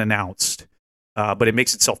 unannounced, but it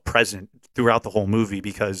makes itself present throughout the whole movie,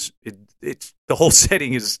 because it's the whole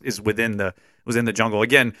setting is within the jungle.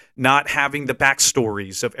 Again, not having the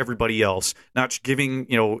backstories of everybody else, not giving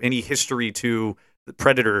any history to the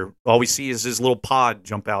predator. All we see is his little pod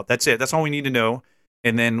jump out. That's it. That's all we need to know.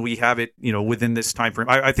 And then we have it, within this time frame.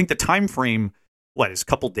 I think the time frame, is a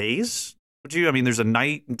couple days? There's a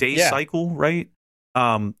night and day cycle, right?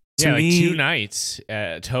 To me, 2 nights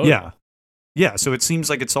total. Yeah. Yeah, so it seems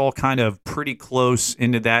like it's all kind of pretty close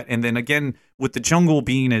into that. And then again, with the jungle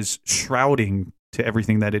being as shrouding to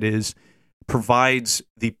everything that it is, provides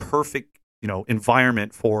the perfect,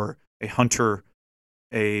 environment for a hunter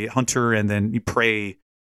and then prey,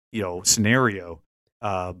 scenario.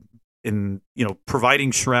 In providing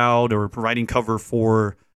shroud or providing cover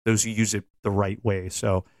for those who use it the right way.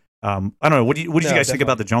 So I don't know. What did you guys think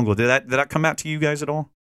about the jungle? Did that come out to you guys at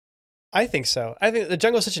all? I think so. I think the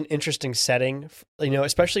jungle is such an interesting setting,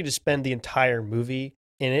 especially to spend the entire movie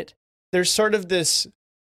in it. There's sort of this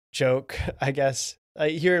joke, I guess, I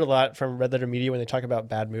hear it a lot from Red Letter Media when they talk about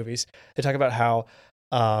bad movies. They talk about how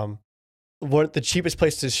what the cheapest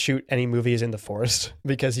place to shoot any movie is in the forest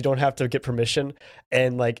because you don't have to get permission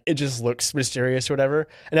and like it just looks mysterious or whatever.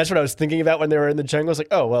 And that's what I was thinking about when they were in the jungle. It's like,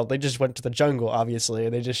 oh well, they just went to the jungle obviously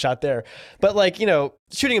and they just shot there. But like, you know,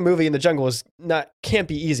 shooting a movie in the jungle can't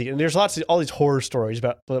be easy. And there's all these horror stories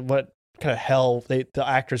about what kind of hell the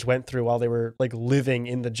actors went through while they were like living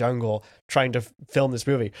in the jungle trying to film this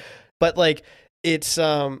movie. But like it's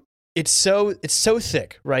so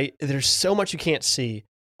thick, right? There's so much you can't see.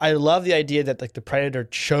 I love the idea that like the Predator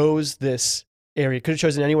chose this area. Could have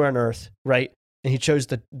chosen anywhere on Earth, right? And he chose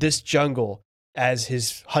this jungle as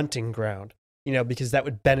his hunting ground, you know, because that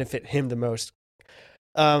would benefit him the most.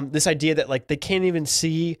 This idea that like they can't even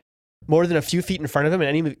see more than a few feet in front of them at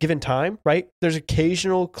any given time, right? There's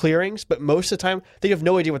occasional clearings, but most of the time they have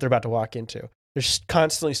no idea what they're about to walk into. They're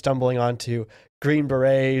constantly stumbling onto Green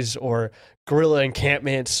Berets or guerrilla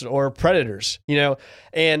encampments or predators, you know,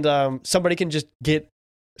 and somebody can just get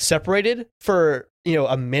separated for, you know,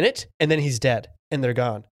 a minute and then he's dead and they're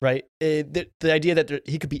gone, right? The idea that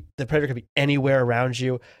the predator could be anywhere around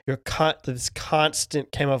you, this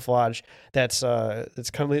constant camouflage that's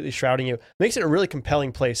completely shrouding you makes it a really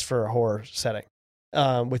compelling place for a horror setting,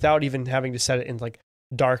 without even having to set it in like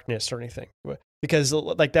darkness or anything. Because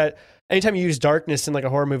like that, anytime you use darkness in like a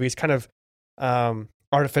horror movie, it's kind of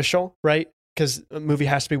artificial, right? Because a movie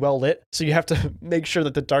has to be well lit. So you have to make sure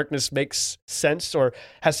that the darkness makes sense or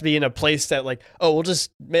has to be in a place that like, oh, we'll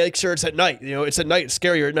just make sure it's at night. You know, it's at night, it's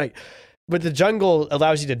scarier at night. But the jungle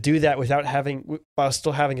allows you to do that while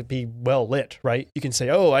still having it be well lit, right? You can say,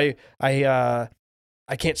 oh, I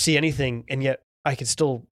can't see anything, and yet I can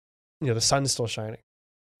still, you know, the sun's still shining.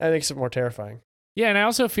 That makes it more terrifying. Yeah, and I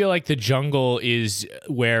also feel like the jungle is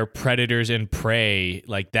where predators and prey,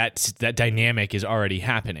 like that dynamic is already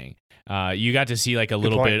happening. You got to see like a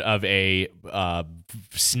little bit of a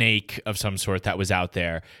snake of some sort that was out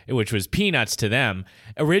there, which was peanuts to them.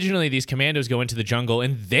 Originally, these commandos go into the jungle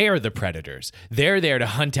and they're the predators. They're there to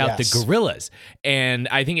hunt out the gorillas. And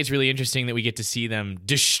I think it's really interesting that we get to see them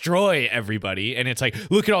destroy everybody. And it's like,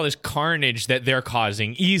 look at all this carnage that they're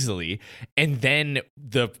causing easily. And then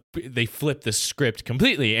they flip the script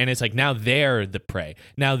completely. And it's like, now they're the prey.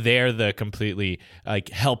 Now they're the completely like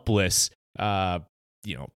helpless,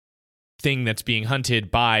 thing that's being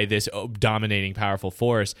hunted by this dominating powerful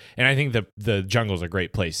force. And I think the jungle's a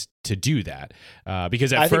great place to do that,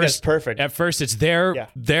 because I think that's perfect. At first it's their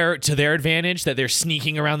to their advantage that they're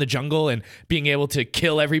sneaking around the jungle and being able to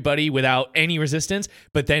kill everybody without any resistance,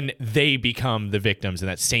 but then they become the victims in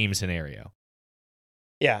that same scenario.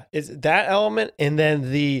 Yeah, it's that element, and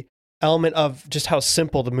then the element of just how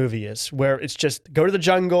simple the movie is, where it's just go to the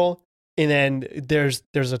jungle, and then there's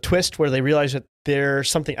a twist where they realize that there's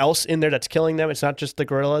something else in there that's killing them. It's not just the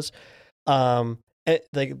gorillas.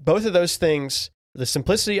 Like both of those things, the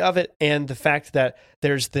simplicity of it and the fact that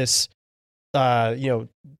there's this,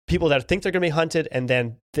 people that think they're going to be hunted and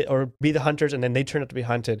then or be the hunters and then they turn out to be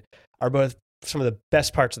hunted, are both some of the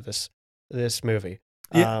best parts of this movie.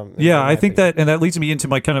 I think that, and that leads me into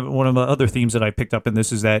my kind of one of the other themes that I picked up in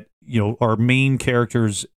this is that, you know, our main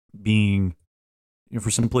characters being, you know, for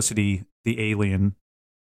simplicity, the alien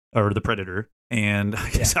or the predator. And I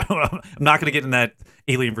guess I'm not going to get in that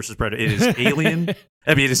alien versus predator. It is alien.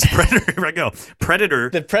 I mean, it's predator. Here I go. Predator.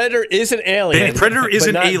 The predator is an alien. The predator is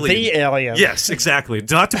an alien. The alien. Yes, exactly.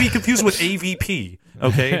 Not to be confused with AVP.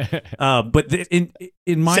 Okay. But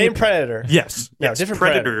in my same predator. Yes. No, yes. Different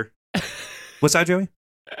predator. What's that, Joey?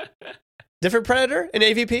 Different predator in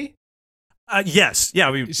AVP? Yes. Yeah.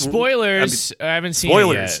 I mean, spoilers. I haven't seen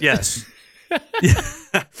spoilers. it yet.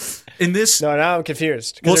 Yes. In this, no, now I'm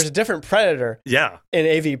confused because there's a different predator. Yeah. In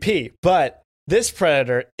AVP, but this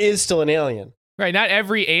predator is still an alien. Right. Not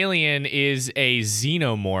every alien is a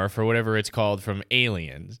xenomorph or whatever it's called from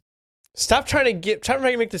Aliens. Stop trying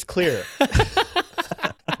to make this clear.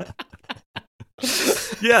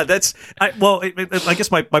 Yeah, I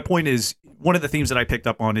guess my point is, one of the themes that I picked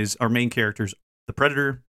up on is our main characters, the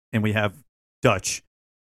Predator, and we have Dutch,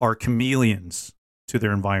 are chameleons to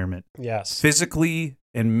their environment. Yes. Physically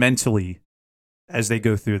and mentally as they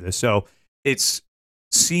go through this. So it's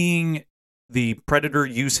seeing the Predator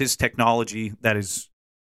use his technology that is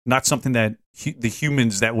not something that the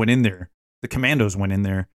humans that went in there, the commandos went in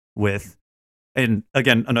there with. And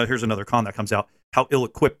again, here's another con that comes out, how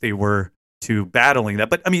ill-equipped they were to battling that.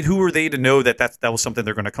 But I mean, who were they to know that that was something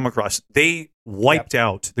they're going to come across? They wiped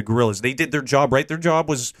out the guerrillas. They did their job, right? Their job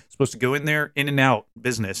was supposed to go in there, in and out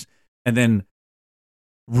business. And then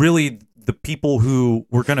really the people who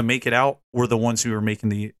were going to make it out were the ones who were making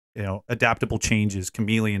the adaptable changes,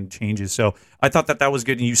 chameleon changes. So I thought that was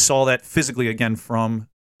good, and you saw that physically again from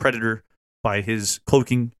Predator by his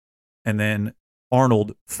cloaking, and then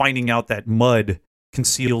Arnold finding out that mud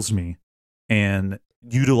conceals me and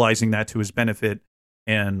utilizing that to his benefit.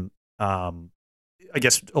 And I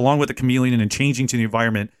guess along with the chameleon and changing to the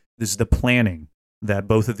environment, this is the planning that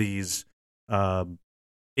both of these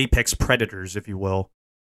apex predators, if you will,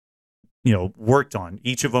 worked on.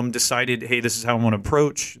 Each of them decided, hey, this is how I want to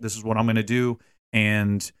approach. This is what I'm going to do.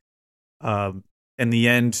 And in the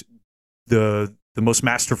end, the most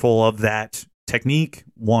masterful of that technique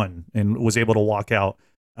won and was able to walk out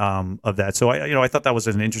of that. So I thought that was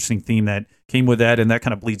an interesting theme that came with that, and that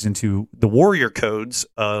kind of bleeds into the warrior codes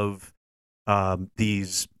of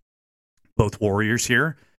these both warriors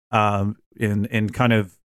here, and kind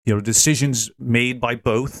of decisions made by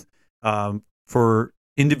both for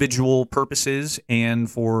individual purposes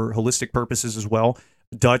and for holistic purposes as well.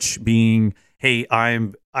 Dutch being, hey, I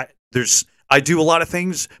do a lot of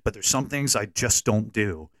things, but there's some things I just don't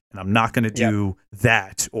do. And I'm not going to do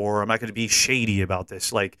that, or I'm not going to be shady about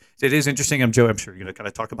this. Like, it is interesting. I'm sure you're going to kind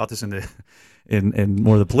of talk about this in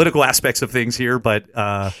more of the political aspects of things here, but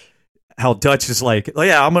how Dutch is like, oh,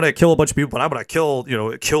 yeah, I'm going to kill a bunch of people, but I'm going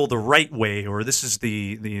to kill the right way, or this is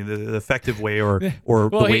the effective way, or well,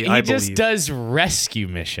 the way I believe. He just does rescue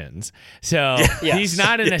missions, so he's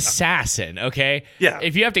not an assassin. Okay,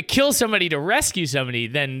 if you have to kill somebody to rescue somebody,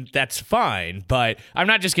 then that's fine. But I'm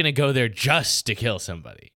not just going to go there just to kill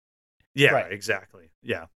somebody. Yeah, Right. exactly.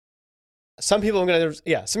 Yeah, Some people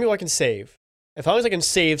some people I can save. As long as I can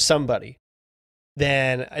save somebody,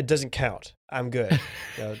 then it doesn't count. I'm good.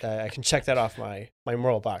 I can check that off my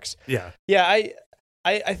moral box. yeah, Yeah,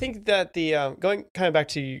 I think that the going kind of back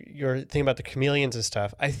to your thing about the chameleons and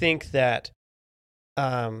stuff. I think that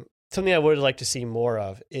something I would like to see more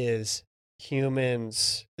of is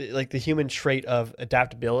humans, like the human trait of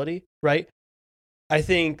adaptability, right? I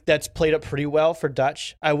think that's played up pretty well for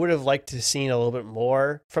Dutch. I would have liked to have seen a little bit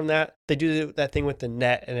more from that. They do that thing with the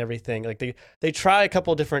net and everything. Like they try a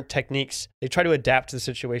couple different techniques. They try to adapt to the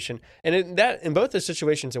situation, and in both the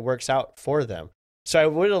situations, it works out for them. So I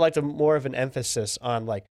would have liked more of an emphasis on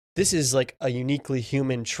like this is like a uniquely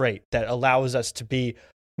human trait that allows us to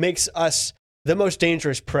makes us the most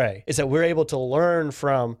dangerous prey. Is that we're able to learn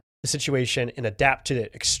from the situation and adapt to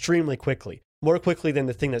it extremely quickly, more quickly than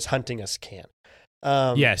the thing that's hunting us can.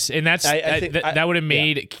 Yes, and that's that would have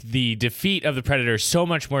made the defeat of the Predator so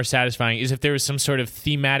much more satisfying is if there was some sort of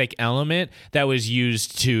thematic element that was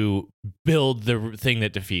used to build the thing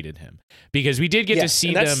that defeated him. Because we did get to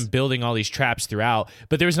see them building all these traps throughout,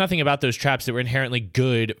 but there was nothing about those traps that were inherently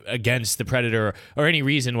good against the Predator or any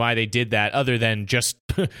reason why they did that other than just,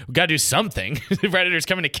 we got to do something. The Predator's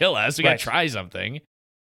coming to kill us. We got to try something.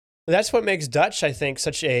 That's what makes Dutch, I think,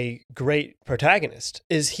 such a great protagonist,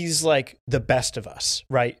 is he's like the best of us,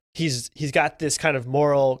 right? He's got this kind of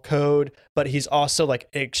moral code, but he's also like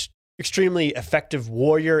extremely effective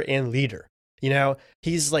warrior and leader.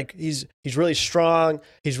 He's really strong.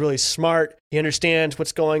 He's really smart. He understands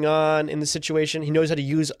what's going on in the situation. He knows how to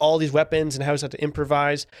use all these weapons and how to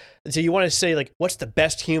improvise. And so you want to say, like, what's the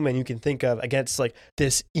best human you can think of against like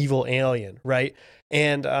this evil alien, right?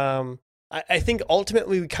 And I think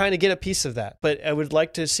ultimately we kind of get a piece of that, but I would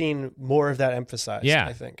like to have seen more of that emphasized. Yeah,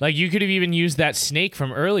 I think. Like you could have even used that snake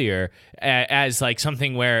from earlier as like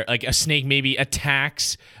something where like a snake maybe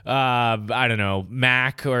attacks, I don't know,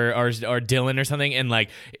 Mac or Dylan or something, and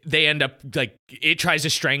like they end up like it tries to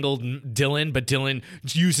strangle Dylan, but Dylan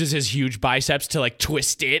uses his huge biceps to like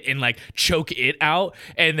twist it and like choke it out,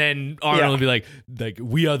 and then Arnold would be like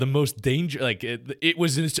we are the most dangerous. Like it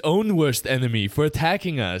was its own worst enemy for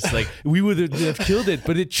attacking us. Like we would have killed it,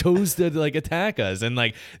 but it chose to like attack us, and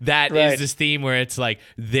like that is this theme where it's like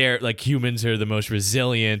they're like humans are the most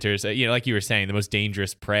resilient, or like you were saying, the most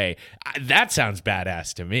dangerous prey. That sounds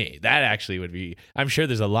badass to me. That actually would be. I'm sure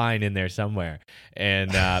there's a line in there somewhere,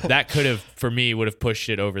 and that could have for me would have pushed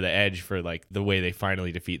it over the edge for like the way they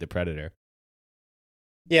finally defeat the Predator.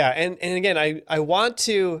 Yeah, and again, I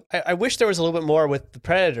wish there was a little bit more with the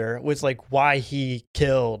Predator, with like why he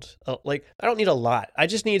killed. Like I don't need a lot. I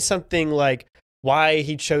just need something like why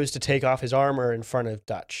he chose to take off his armor in front of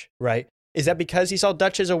Dutch. Right? Is that because he saw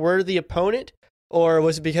Dutch as a worthy opponent, or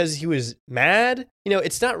was it because he was mad?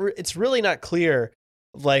 It's not. It's really not clear,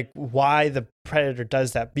 like why the Predator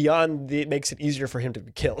does that. Beyond it makes it easier for him to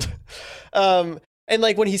be killed. And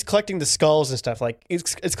like when he's collecting the skulls and stuff, like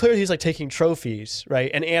it's clear he's like taking trophies, right?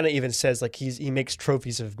 And Anna even says like he makes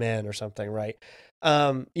trophies of men or something, right?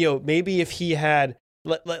 Maybe if he had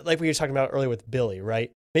like we were talking about earlier with Billy, right?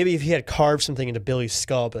 maybe if he had carved something into Billy's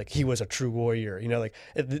skull, but like he was a true warrior, you know, like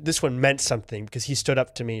this one meant something because he stood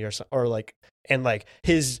up to me or like, and like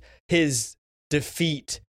his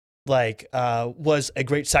defeat like was a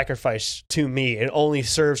great sacrifice to me and only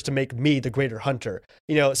serves to make me the greater hunter.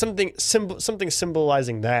 You know, something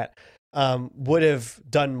symbolizing that would have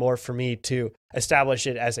done more for me to establish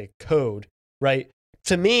it as a code, right?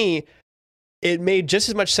 To me, it made just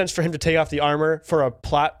as much sense for him to take off the armor for a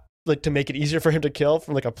plot, like to make it easier for him to kill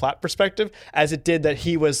from like a plot perspective, as it did that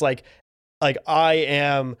he was like I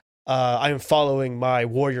am following my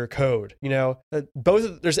warrior code. You know,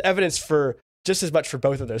 there's evidence for just as much for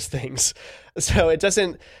both of those things. So it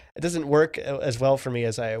doesn't work as well for me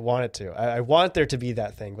as I want it to. I want there to be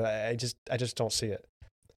that thing, but I just don't see it.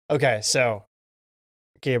 Okay, so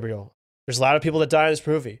Gabriel, there's a lot of people that die in this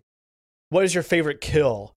movie. What is your favorite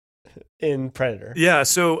kill in Predator? Yeah,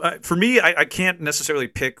 so for me, I can't necessarily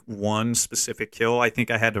pick one specific kill. I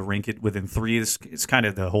think I had to rank it within three. It's kind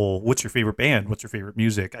of the whole, what's your favorite band? What's your favorite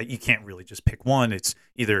music? You can't really just pick one. It's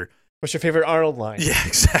either... What's your favorite Arnold line? Yeah,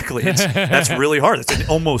 exactly. That's really hard.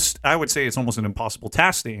 I would say it's almost an impossible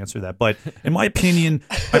task to answer that. But in my opinion,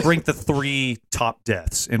 I've ranked the three top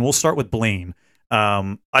deaths. And we'll start with Blaine.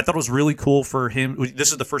 I thought it was really cool for him.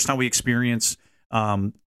 This is the first time we experience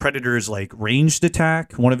Predator's like ranged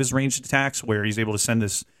attack, one of his ranged attacks, where he's able to send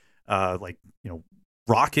this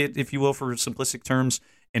rocket, if you will, for simplistic terms,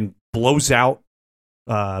 and blows out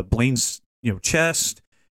Blaine's chest.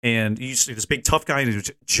 And you see this big tough guy, and it's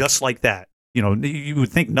just like that. You know, you would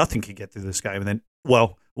think nothing could get through this guy, and then,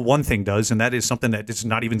 well, one thing does, and that is something that is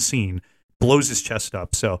not even seen. Blows his chest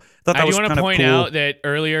up. So I thought that was kind of cool. I do want to point out that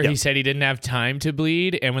earlier he said he didn't have time to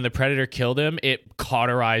bleed, and when the Predator killed him, it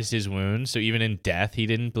cauterized his wounds. So even in death, he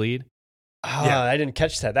didn't bleed. Oh, yeah. I didn't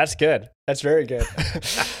catch that. That's good. That's very good.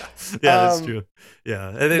 Yeah, that's true. Yeah.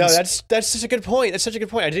 And then no, that's such a good point. That's such a good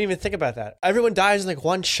point. I didn't even think about that. Everyone dies in like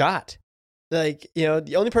one shot. Like, you know,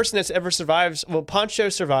 the only person that's ever survives, well, Poncho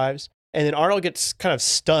survives, and then Arnold gets kind of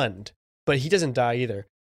stunned, but he doesn't die either.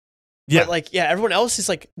 Yeah. But like, yeah, everyone else is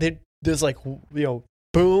like, there's like,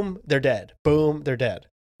 boom, they're dead. Boom, they're dead.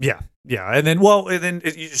 Yeah. Yeah. And then,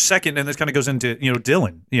 second, and this kind of goes into,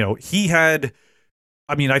 Dylan. He had,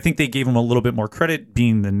 I think they gave him a little bit more credit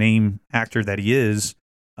being the name actor that he is.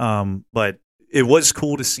 But it was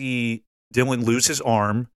cool to see Dylan lose his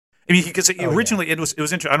arm. Because originally it was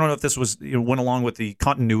interesting. I don't know if this was went along with the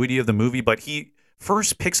continuity of the movie, but he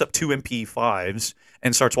first picks up two MP5s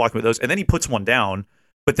and starts walking with those, and then he puts one down,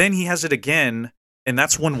 but then he has it again, and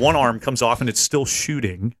that's when one arm comes off and it's still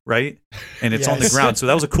shooting, right? And it's on the ground. So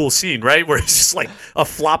that was a cool scene, right? Where it's just like a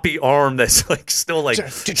floppy arm that's like still like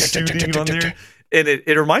shooting on there. And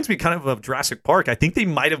it reminds me kind of Jurassic Park. I think they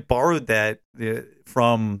might have borrowed that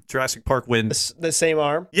from Jurassic Park when the same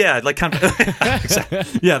arm. Yeah, like kind of. Exactly.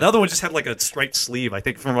 Yeah, the other one just had like a striped sleeve. I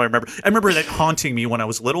think from what I remember. I remember that haunting me when I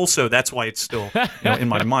was little, so that's why it's still in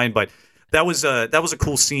my mind. But that was a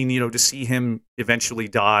cool scene, to see him eventually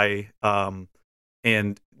die,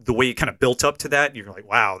 and the way it kind of built up to that. You're like,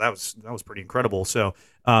 wow, that was pretty incredible. So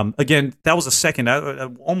again, that was a second. I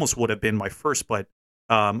almost would have been my first, but.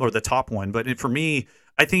 Or the top one. But for me,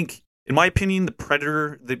 I think, in my opinion, the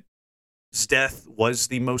Predator's death was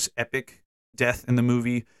the most epic death in the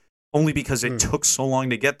movie, only because it took so long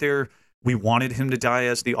to get there. We wanted him to die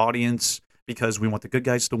as the audience because we want the good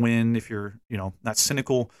guys to win, if you're, not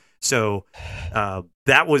cynical. So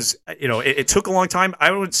that was, it took a long time.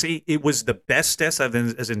 I would say it was the best death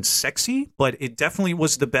as in sexy, but it definitely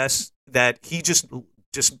was the best that he just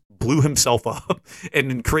blew himself up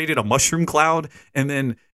and then created a mushroom cloud and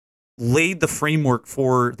then laid the framework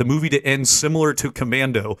for the movie to end similar to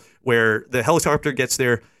Commando, where the helicopter gets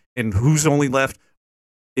there and who's only left?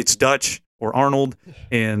 It's Dutch or Arnold.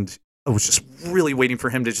 And I was just really waiting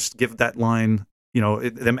for him to just give that line,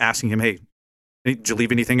 them asking him, hey, did you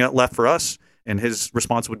leave anything left for us? And his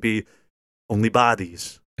response would be, only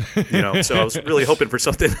bodies. So I was really hoping for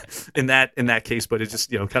something in that case, but it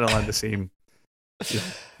just, kind of on the same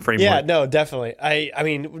framework. Yeah, no, definitely. I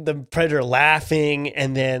mean, the Predator laughing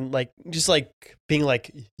and then just being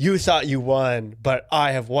like, you thought you won, but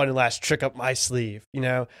I have one last trick up my sleeve.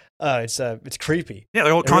 It's creepy. Yeah,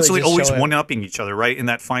 they're all constantly always one-upping each other, right? In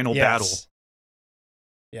that final battle.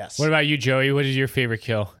 Yes. What about you, Joey? What is your favorite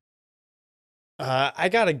kill? I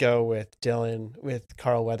gotta go with Dylan, with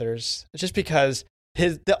Carl Weathers, just because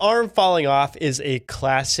the arm falling off is a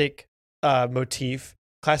classic motif.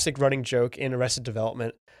 Classic running joke in Arrested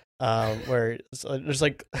Development. where there's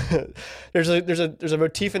like there's a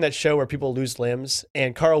motif in that show where people lose limbs,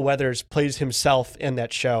 and Carl Weathers plays himself in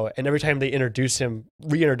that show, and every time they reintroduce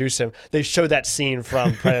him, they show that scene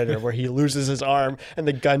from Predator where he loses his arm and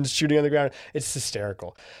the gun's shooting on the ground. It's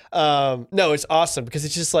hysterical. No, it's awesome because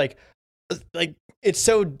it's just like it's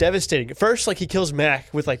so devastating. First, like he kills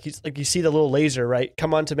Mac with like you see the little laser right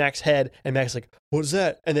come onto Mac's head, and Mac's like, "What was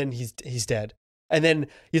that?" And then he's dead. And then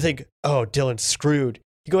you think, "Oh, Dylan's screwed."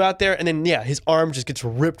 You go out there, and then his arm just gets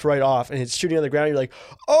ripped right off, and it's shooting on the ground. You're like,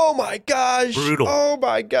 "Oh my gosh, Brutal. Oh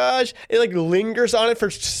my gosh!" It like lingers on it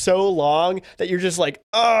for so long that you're just like,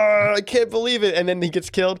 "Oh, I can't believe it!" And then he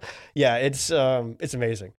gets killed. Yeah, it's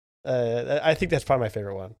amazing. I think that's probably my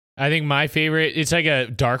favorite one. I think my favorite, it's like a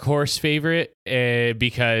dark horse favorite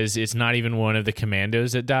because it's not even one of the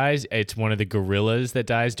commandos that dies. It's one of the guerrillas that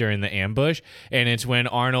dies during the ambush. And it's when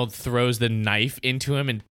Arnold throws the knife into him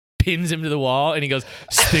and pins him to the wall, and he goes,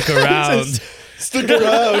 "Stick around." Stick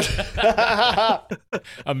around.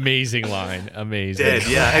 Amazing line. Amazing. Dead,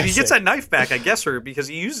 yeah. And he gets that knife back, I guess, because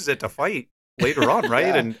he uses it to fight later on, right?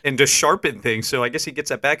 Yeah. And to sharpen things. So I guess he gets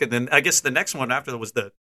that back. And then I guess the next one after that was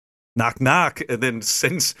the knock, knock, and then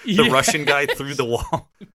sends the Russian guy through the wall.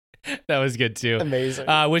 That was good, too. Amazing.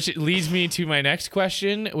 Which leads me to my next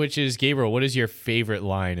question, which is, Gabriel, what is your favorite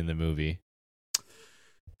line in the movie?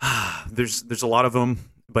 There's a lot of them,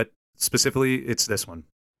 but specifically, it's this one.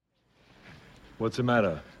 What's the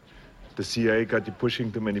matter? The CIA got you pushing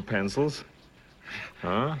too many pencils?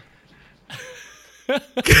 Huh?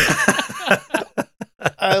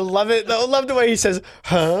 I love it. I love the way he says,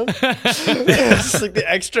 "Huh?" It's just like the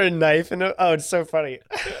extra knife, and it's so funny.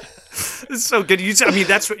 It's so good. I mean,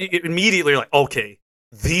 that's what immediately you're like, okay,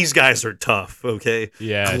 these guys are tough. Okay,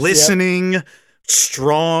 Yes. Glistening,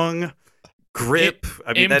 strong, grip.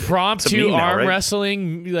 I mean, impromptu that's a meme now, arm right?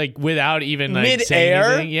 wrestling, like without even like saying Mid-air?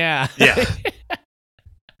 anything. Yeah. Yeah.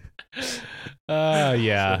 Oh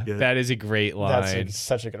yeah, So good. that is a great line. That's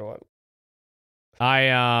such a good one.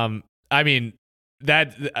 I mean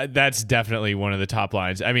that's definitely one of the top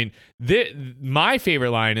lines. I mean, my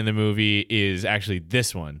favorite line in the movie is actually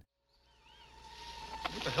this one.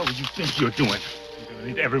 What the hell do you think you're doing? You're gonna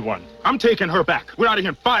need everyone. I'm taking her back. We're out of here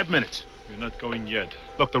in 5 minutes. You're not going yet.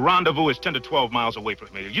 Look, the rendezvous is 10 to 12 miles away from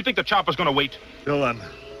here. You think the chopper's gonna wait? Dylan,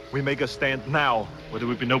 we make a stand now, or there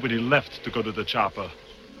will be nobody left to go to the chopper.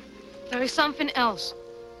 There is something else.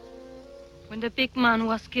 When the big man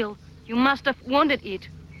was killed, you must have wanted it.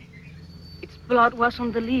 Its blood was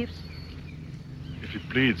on the leaves. If it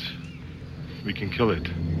bleeds, we can kill it.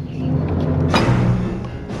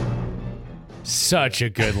 Such a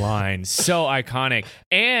good line. So iconic.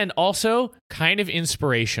 And also kind of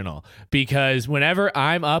inspirational, because whenever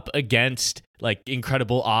I'm up against like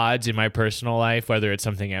incredible odds in my personal life, whether it's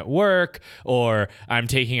something at work or I'm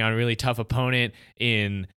taking on a really tough opponent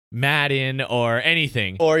in Madden or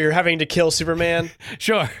anything. Or you're having to kill Superman.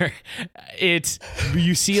 Sure.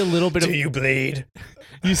 You see a little bit of Do you bleed?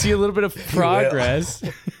 you see a little bit of progress.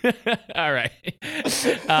 All right.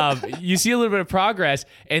 You see a little bit of progress,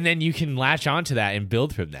 and then you can latch onto that and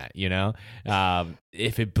build from that, you know?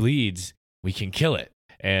 If it bleeds, we can kill it.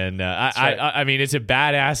 And right. I mean, it's a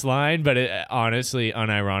badass line, but it honestly,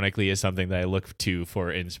 unironically, is something that I look to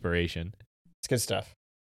for inspiration. It's good stuff.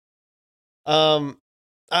 I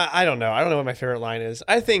don't know. I don't know what my favorite line is.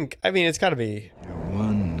 I mean, it's got to be. You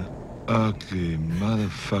one ugly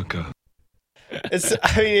motherfucker.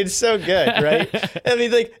 It's so good, right? I mean,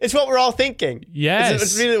 like, it's what we're all thinking. Yes.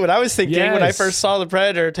 It's really what I was thinking when I Yes. first saw the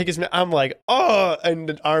Predator take his. I'm like, oh,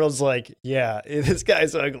 and Arnold's like, yeah, this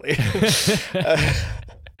guy's ugly.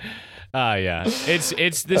 Yeah.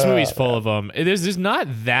 This movie's full of them. There's not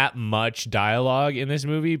that much dialogue in this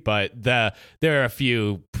movie, but there are a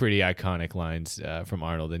few pretty iconic lines from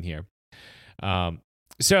Arnold in here.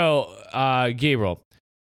 So, Gabriel,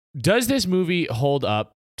 does this movie hold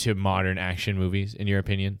up to modern action movies, in your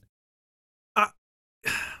opinion?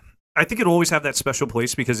 I think it'll always have that special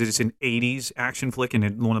place because it's an 80s action flick and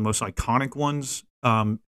one of the most iconic ones.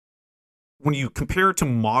 When you compare it to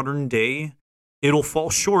modern day, it'll fall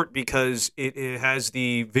short because it has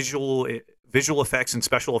the visual effects and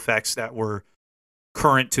special effects that were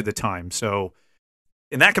current to the time. So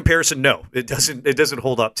in that comparison, no, it doesn't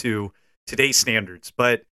hold up to today's standards.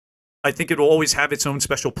 But I think it'll always have its own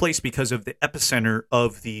special place because of the epicenter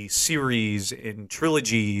of the series and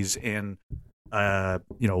trilogies and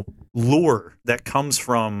lore that comes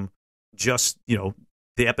from just the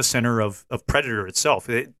epicenter of Predator itself.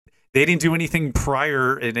 They didn't do anything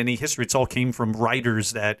prior in any history. It's all came from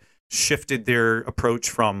writers that shifted their approach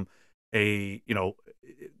from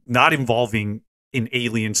not involving an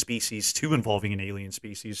alien species to involving an alien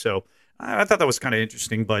species. So I thought that was kind of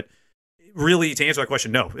interesting. But really, to answer that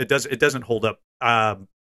question, no, it doesn't hold up.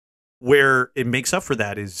 Where it makes up for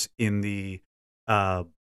that is in the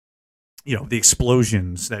the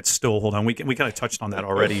explosions that still hold on. We kind of touched on that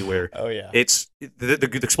already. Where it's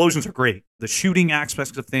the explosions are great. The shooting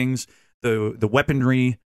aspects of things, the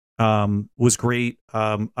weaponry was great.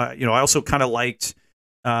 I also kind of liked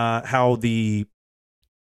how the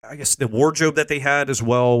wardrobe that they had as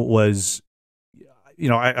well was,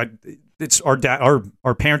 it's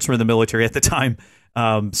our parents were in the military at the time,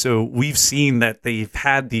 so we've seen that they've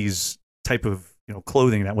had these type of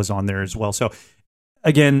clothing that was on there as well. So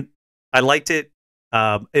again, I liked it.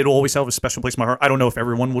 It'll always have a special place in my heart. I don't know if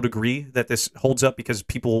everyone would agree that this holds up because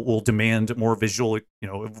people will demand more visual,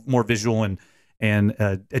 and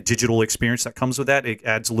a digital experience that comes with that. It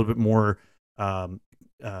adds a little bit more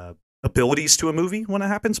abilities to a movie when it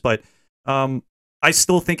happens, but I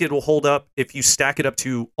still think it will hold up if you stack it up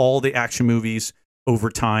to all the action movies over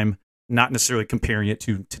time, not necessarily comparing it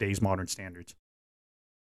to today's modern standards.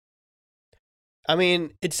 I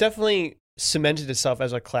mean, it's definitely cemented itself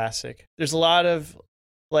as a classic. There's a lot of,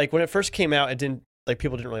 like, when it first came out,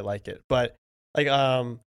 people didn't really like it, but like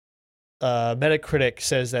Metacritic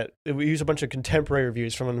says that we use a bunch of contemporary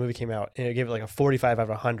reviews from when the movie came out, and it gave it like a 45 out of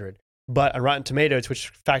 100. But on Rotten Tomatoes,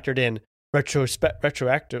 which factored in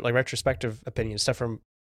retrospective opinions, stuff from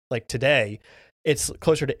like today, it's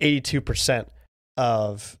closer to 82%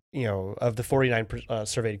 of the 49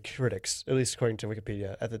 surveyed critics, at least according to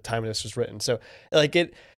Wikipedia at the time this was written. So like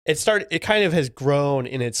it kind of has grown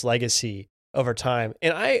in its legacy over time.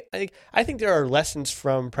 And I think there are lessons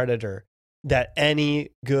from Predator that any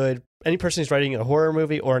person who's writing a horror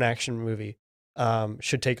movie or an action movie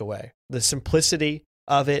should take away. The simplicity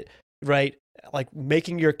of it, right? Like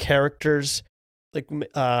making your characters like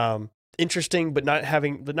interesting, but not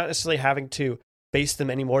necessarily having to base them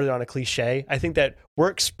any more than on a cliche. I think that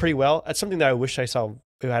works pretty well. That's something that I wish I saw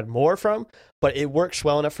we had more from, but it works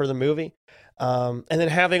well enough for the movie. And then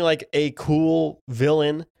having like a cool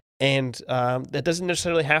villain, and that doesn't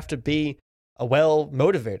necessarily have to be a well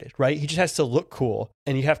motivated, right? He just has to look cool,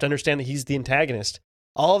 and you have to understand that he's the antagonist.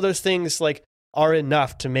 All of those things like are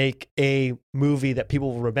enough to make a movie that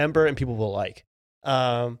people will remember and people will like.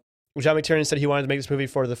 John McTiernan said he wanted to make this movie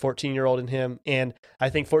for the 14-year-old in him, and I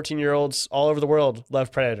think 14-year-olds all over the world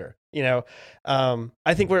love Predator. I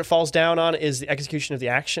think where it falls down on is the execution of the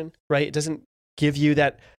action, right? It doesn't give you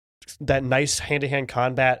that nice hand-to-hand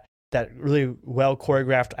combat, that really well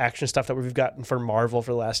choreographed action stuff that we've gotten from Marvel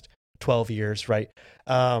for the last 12 years, right?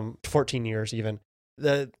 14 years even.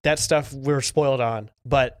 That stuff we're spoiled on,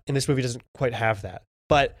 but in this movie doesn't quite have that.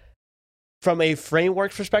 But from a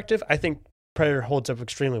framework perspective, I think Predator holds up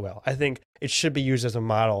extremely well. I think it should be used as a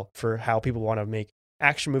model for how people want to make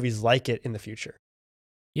action movies like it in the future.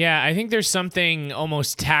 Yeah, I think there's something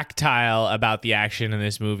almost tactile about the action in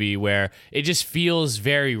this movie where it just feels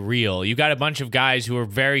very real. You got a bunch of guys who are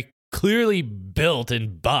very clearly built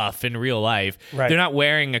and buff in real life. Right. They're not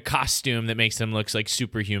wearing a costume that makes them look like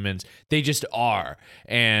superhumans. They just are.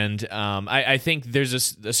 And I think there's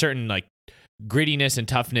a certain like grittiness and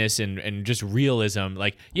toughness and just realism.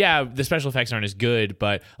 Like, yeah, the special effects aren't as good,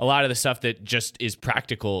 but a lot of the stuff that just is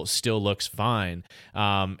practical still looks fine.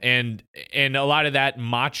 And a lot of that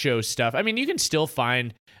macho stuff, I mean, you can still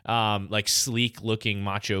find like sleek looking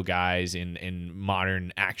macho guys in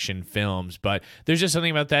modern action films, but there's just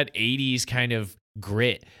something about that 80s kind of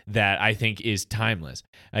grit that I think is timeless.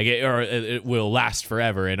 Like it will last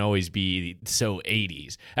forever and always be so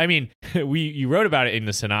 80s. I mean, you wrote about it in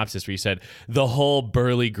the synopsis where you said the whole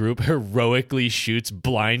burly group heroically shoots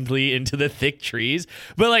blindly into the thick trees.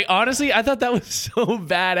 But like honestly, I thought that was so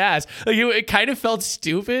badass. Like it kind of felt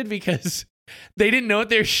stupid because they didn't know what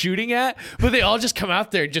they're shooting at, but they all just come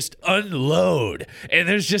out there and just unload. And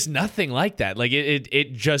there's just nothing like that. Like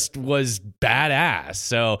it just was badass.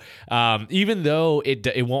 So even though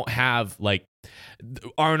it won't have like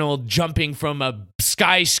Arnold jumping from a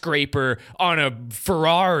skyscraper on a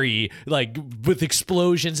Ferrari, like with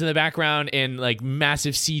explosions in the background and like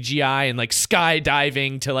massive CGI and like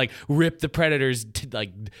skydiving to like rip the Predator's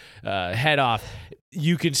head off,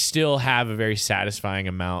 you can still have a very satisfying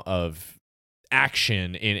amount of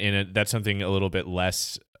action that's something a little bit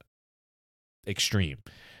less extreme.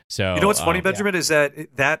 So you know what's funny, Benjamin, is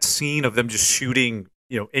that scene of them just shooting,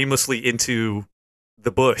 aimlessly into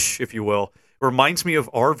the bush, if you will, reminds me of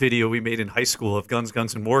our video we made in high school of Guns,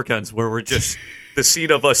 Guns, and More Guns, where we're just the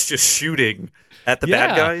scene of us just shooting at the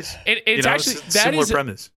bad guys. It's actually it's a similar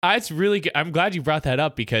premise. It's really good. I'm glad you brought that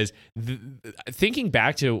up because thinking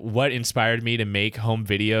back to what inspired me to make home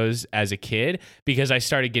videos as a kid, because I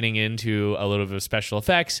started getting into a little bit of special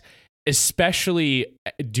effects, especially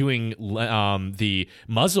doing the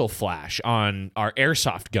muzzle flash on our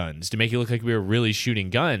airsoft guns to make it look like we were really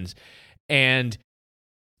shooting guns. And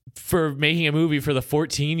for making a movie for the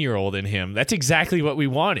 14-year-old in him, that's exactly what we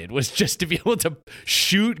wanted, was just to be able to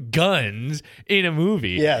shoot guns in a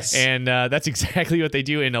movie. Yes. And that's exactly what they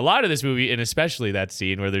do in a lot of this movie, and especially that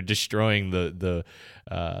scene where they're destroying the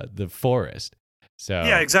forest. So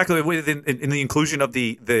Yeah, exactly. In the inclusion of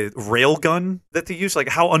the rail gun that they use, like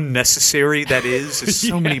how unnecessary that is. There's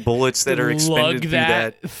so many bullets that are expended through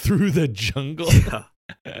that. through the jungle. Yeah.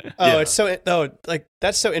 It's so like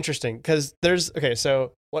that's so interesting because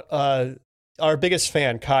so what our biggest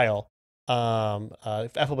fan Kyle,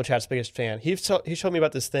 Affable Chat's biggest fan, he showed me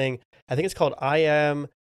about this thing. I think it's called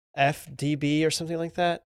IMFDB or something like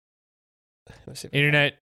that. Let's see.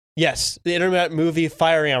 Internet. Yes, the Internet Movie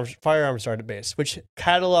Firearms Database, which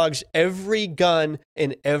catalogs every gun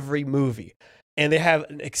in every movie. And they have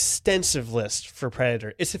an extensive list for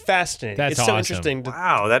Predator. It's fascinating. That's it's so awesome. interesting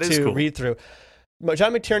That is to cool. read through.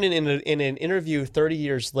 John McTiernan, in an interview 30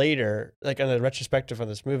 years later, like on a retrospective on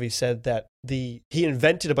this movie, said that he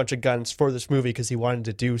invented a bunch of guns for this movie because he wanted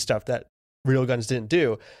to do stuff that real guns didn't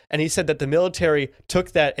do. And he said that the military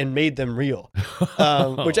took that and made them real,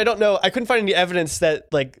 which I don't know. I couldn't find any evidence that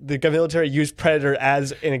like the military used Predator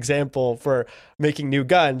as an example for making new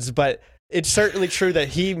guns, but it's certainly true that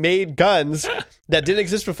he made guns that didn't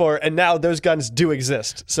exist before, and now those guns do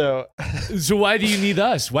exist. So why do you need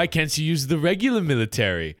us? Why can't you use the regular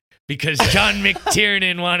military? Because John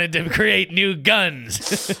McTiernan wanted to create new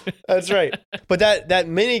guns. That's right. But that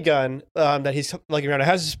minigun that he's looking around, it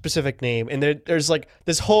has a specific name, and there's like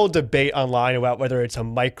this whole debate online about whether it's a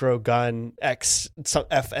micro gun X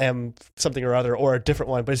FM something or other, or a different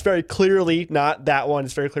one. But it's very clearly not that one.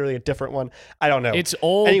 It's very clearly a different one. I don't know. It's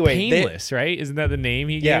painless, right? Isn't that the name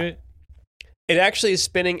he gave it? It actually is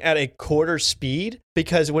spinning at a quarter speed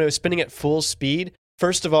because when it was spinning at full speed,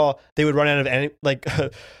 first of all, they would run out of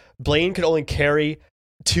Blaine could only carry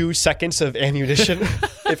 2 seconds of ammunition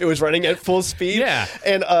if it was running at full speed. Yeah,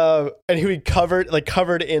 and he would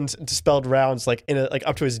covered in dispelled rounds like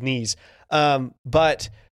up to his knees. But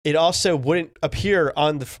it also wouldn't appear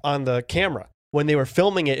on the camera when they were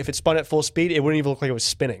filming it. If it spun at full speed, it wouldn't even look like it was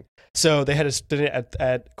spinning. So they had to spin it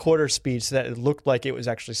at quarter speed so that it looked like it was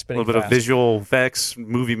actually spinning. A little bit of visual effects,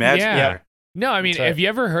 movie magic. Yeah. No, I mean, right. have you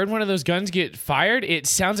ever heard one of those guns get fired? It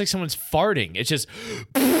sounds like someone's farting. It's just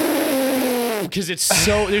because it's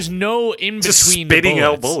so there's no in between. Just spitting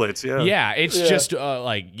out bullets. Yeah. Yeah, it's just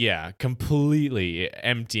completely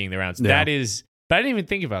emptying the rounds. Yeah. That is. But I didn't even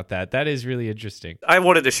think about that. That is really interesting. I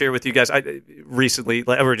wanted to share with you guys. I recently,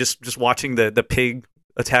 we were just watching the pig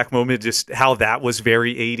attack moment, just how that was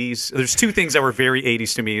very 80s. There's two things that were very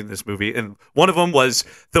 80s to me in this movie, and one of them was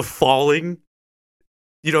the falling,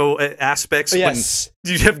 aspects. Yes.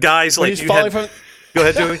 When you have guys when like he's falling from. Go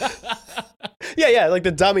ahead, Joey. Yeah, like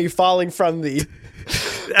the dummy falling from the.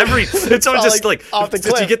 It's all just like off the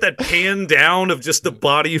cliff. You get that pan down of just the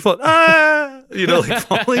body you fall, like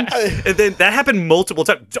falling, and then that happened multiple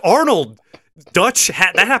times. Arnold Dutch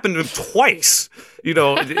that happened to him twice, in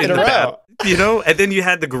a row. And then you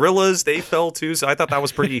had the gorillas; they fell too. So I thought that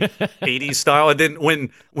was pretty 80s style. And then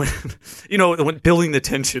when building the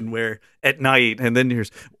tension where at night, and then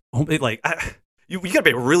there's like. You got to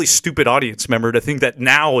be a really stupid audience member to think that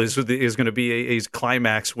now is going to be a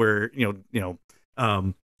climax where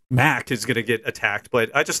Mac is going to get attacked.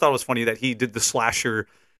 But I just thought it was funny that he did the slasher,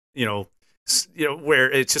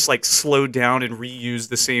 where it's just like slowed down and reused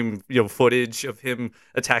the same footage of him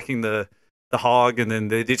attacking the hog, and then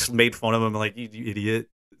they just made fun of him like you idiot,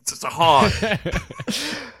 it's just a hog.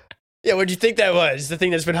 Yeah, what do you think that was? The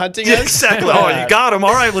thing that's been hunting us? Yeah, exactly. Oh, you got him.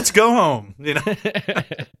 All right, let's go home.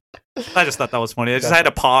 I just thought that was funny. I just had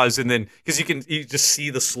to pause, and then because you just see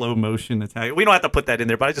the slow motion attack. We don't have to put that in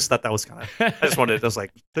there, but I just thought that was kind of. I was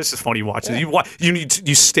like, this is funny watching. Yeah.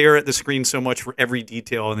 You stare at the screen so much for every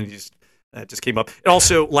detail, and then that just came up. And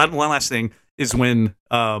also, one last thing is when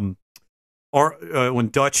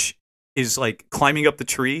Dutch is like climbing up the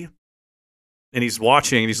tree, and he's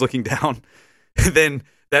watching, and he's looking down, and then.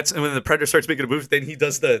 That's when the predator starts making a move. Then he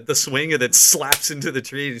does the swing and then slaps into the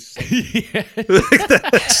tree. He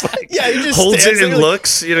just holds it and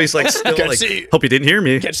looks. He's like, still like, hope you didn't hear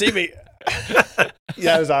me. Can't see me.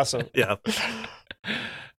 Yeah, it was awesome. Yeah.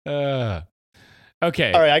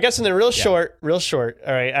 Okay. All right, I guess in the real short.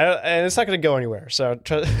 All right, and it's not going to go anywhere. So,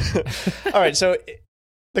 all right. So,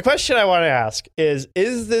 the question I want to ask is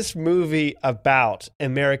this movie about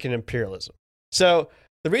American imperialism? So,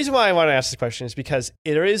 the reason why I want to ask this question is because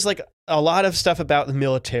there is like a lot of stuff about the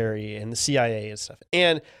military and the CIA and stuff.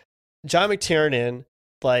 And John McTiernan,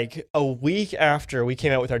 like a week after we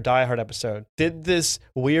came out with our Die Hard episode, did this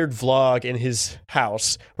weird vlog in his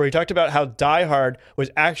house where he talked about how Die Hard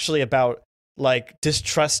was actually about like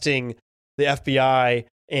distrusting the FBI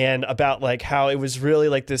and about like how it was really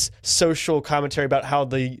like this social commentary about how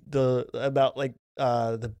the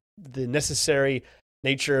necessary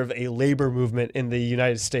nature of a labor movement in the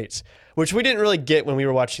United States, which we didn't really get when we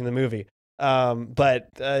were watching the movie. But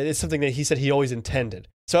it's something that he said he always intended.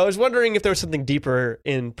 So I was wondering if there was something deeper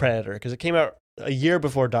in Predator because it came out a year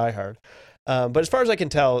before Die Hard. But as far as I can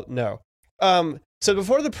tell, no. So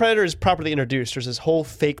before the Predator is properly introduced, there's this whole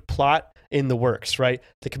fake plot in the works, right?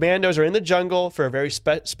 The commandos are in the jungle for a very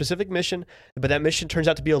specific mission, but that mission turns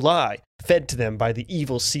out to be a lie fed to them by the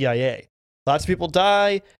evil CIA. Lots of people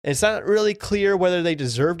die, and it's not really clear whether they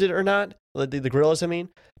deserved it or not. The guerrillas, I mean.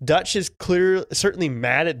 Dutch is certainly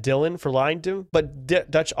mad at Dillon for lying to him, but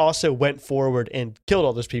Dutch also went forward and killed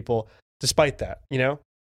all those people despite that, you know?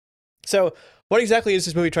 So what exactly is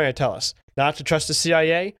this movie trying to tell us? Not to trust the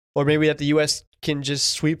CIA? Or maybe that the U.S. can just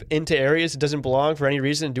sweep into areas it doesn't belong for any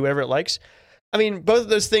reason and do whatever it likes? I mean, both of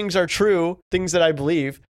those things are true, things that I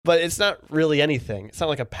believe, but it's not really anything. It's not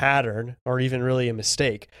like a pattern or even really a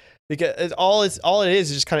mistake. Because all it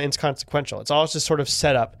is just kind of inconsequential. It's all just sort of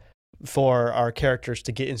set up for our characters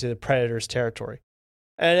to get into the Predator's territory.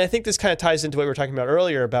 And I think this kind of ties into what we were talking about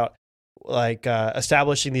earlier about like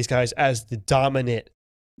establishing these guys as the dominant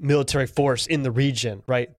military force in the region,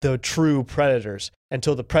 right? The true predators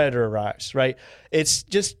until the Predator arrives, right? It's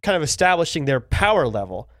just kind of establishing their power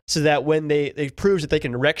level so that when they prove that they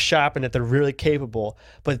can wreck shop and that they're really capable,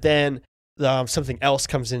 but then something else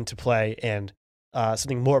comes into play and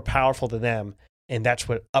something more powerful than them, and that's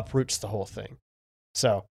what uproots the whole thing.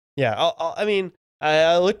 So, yeah,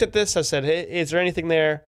 I looked at this. I said, "Hey, is there anything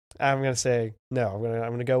there?" I'm gonna say no.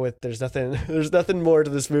 I'm gonna go with there's nothing more to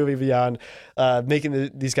this movie beyond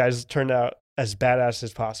making these guys turn out as badass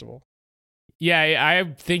as possible. Yeah,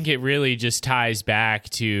 I think it really just ties back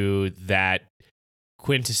to that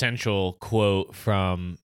quintessential quote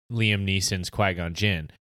from Liam Neeson's Qui-Gon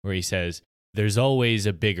Jinn, where he says, "There's always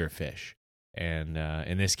a bigger fish." And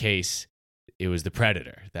in this case, it was the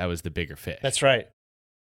Predator. That was the bigger fish. That's right.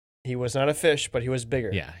 He was not a fish, but he was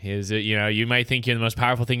bigger. Yeah, he is. You might think you're the most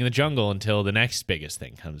powerful thing in the jungle until the next biggest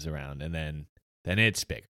thing comes around, and then it's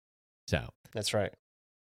bigger. So that's right.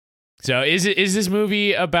 So is this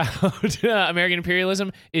movie about American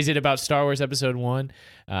imperialism? Is it about Star Wars Episode 1?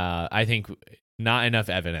 I think not enough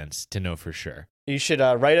evidence to know for sure. You should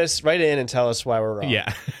write in and tell us why we're wrong.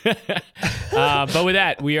 Yeah. But with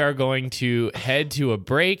that, we are going to head to a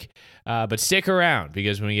break. But stick around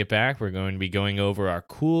because when we get back, we're going to be going over our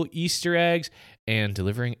cool Easter eggs and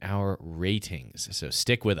delivering our ratings. So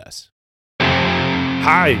stick with us.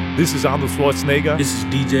 Hi, this is Arnold Schwarzenegger. This is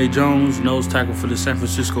DJ Jones, nose tackle for the San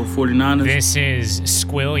Francisco 49ers. This is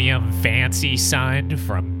Squilliam Fancy Son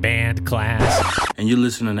from Band Class. And you're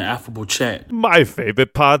listening to Affable Chat, my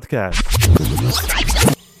favorite podcast.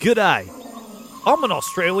 G'day. I'm an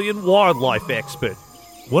Australian wildlife expert.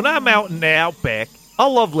 When I'm out in the outback, I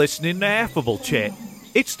love listening to Affable Chat.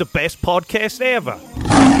 It's the best podcast ever.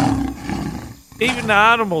 Even the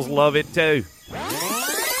animals love it too.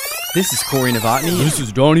 This is Corey Novotny. This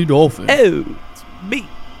is Donnie Dolphin. Oh, it's me,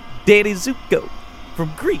 Danny Zuko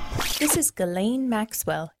from Greece. This is Ghislaine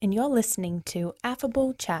Maxwell, and you're listening to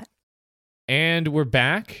Affable Chat. And we're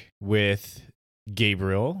back with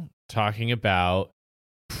Gabriel talking about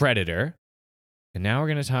Predator. And now we're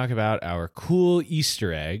going to talk about our cool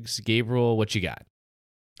Easter eggs. Gabriel, what you got?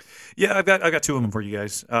 Yeah, I've got two of them for you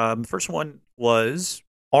guys. The first one was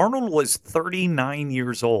Arnold was 39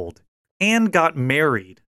 years old and got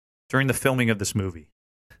married during the filming of this movie.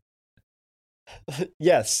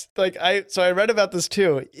 Yes. I read about this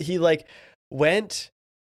too. He left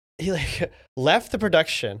the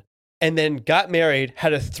production and then got married,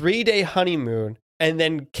 had a 3-day honeymoon, and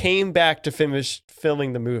then came back to finish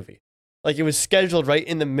filming the movie. Like it was scheduled right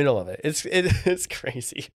in the middle of it. It's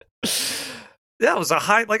crazy. Yeah, it was a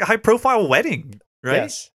high profile wedding,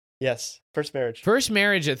 right? Yes. First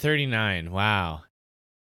marriage at 39. Wow.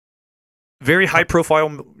 Very high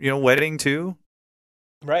profile, wedding too.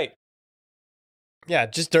 Right. Yeah,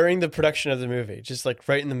 just during the production of the movie, just like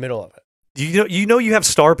right in the middle of it. You have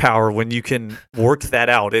star power when you can work that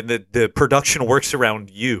out and the production works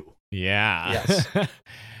around you. Yeah. Yes.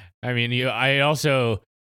 I mean, I also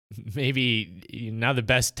maybe not the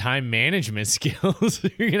best time management skills.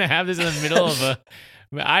 You're gonna have this in the middle of a.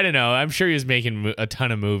 I don't know. I'm sure he was making a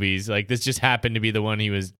ton of movies. Like this just happened to be the one he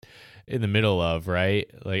was in the middle of, right?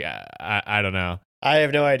 Like I don't know. I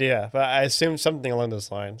have no idea, but I assume something along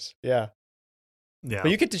those lines. Yeah. Yeah.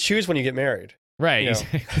 But you get to choose when you get married. Right. You know.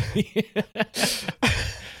 Exactly.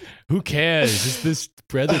 Who cares? It's this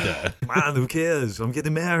predator. Man, who cares? I'm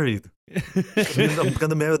getting married. I'm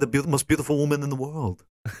gonna marry the most beautiful woman in the world.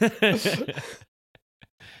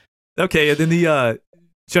 Okay, and then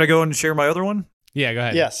should I go and share my other one? Yeah, go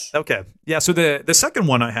ahead. Yes. Okay. Yeah, so the second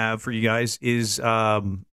one I have for you guys is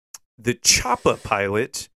the Choppa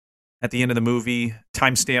pilot at the end of the movie,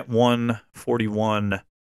 timestamp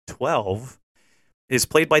 1:41:12, is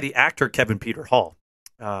played by the actor Kevin Peter Hall.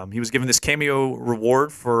 He was given this cameo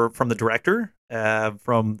reward from the director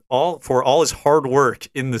for all his hard work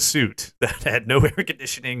in the suit that had no air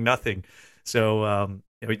conditioning, nothing. So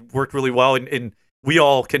it worked really well, and we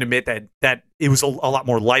all can admit that it was a lot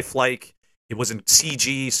more lifelike. It wasn't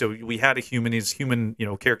CG, so we had his human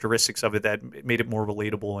characteristics of it that made it more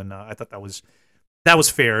relatable, and I thought that was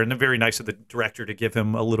fair and very nice of the director to give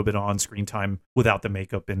him a little bit of on-screen time without the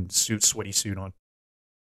makeup and sweaty suit on.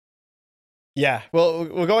 Yeah, well,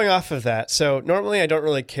 we're going off of that. So normally I don't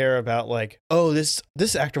really care about like, oh, this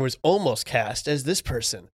actor was almost cast as this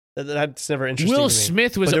person. That's never interesting Will to me.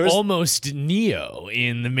 Smith was almost Neo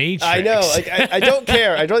in The Matrix. I know, like I don't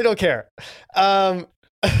care. I really don't care. But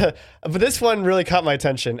this one really caught my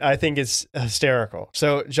attention. I think it's hysterical.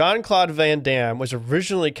 So Jean-Claude Van Damme was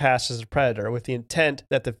originally cast as a Predator with the intent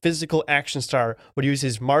that the physical action star would use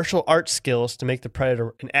his martial arts skills to make the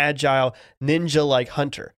Predator an agile, ninja-like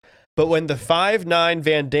hunter. But when the 5'9"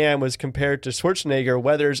 Van Damme was compared to Schwarzenegger,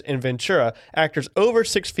 Weathers, and Ventura, actors over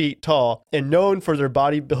 6 feet tall and known for their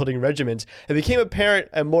bodybuilding regimens, it became apparent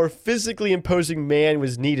a more physically imposing man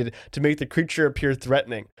was needed to make the creature appear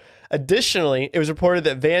threatening. Additionally, it was reported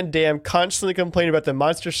that Van Damme constantly complained about the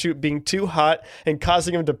monster suit being too hot and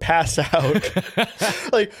causing him to pass out.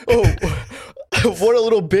 Like, oh, what a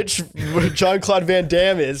little bitch Jean-Claude Van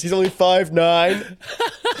Damme is. He's only 5'9".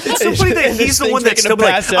 It's so funny that he's the one that's still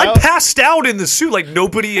like, I passed out in the suit. Like,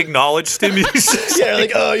 nobody acknowledged him. He's just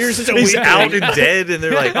like, oh, you're such a he's weakling. out and dead, and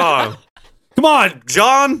they're like, oh, come on,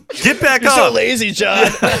 John, get back You're up. so lazy, John.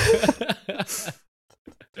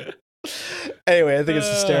 Anyway, I think it's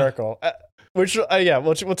hysterical. We'll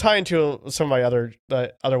tie into some of my other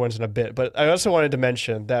ones in a bit. But I also wanted to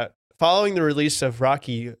mention that following the release of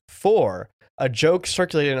Rocky IV, a joke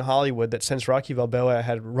circulated in Hollywood that since Rocky Balboa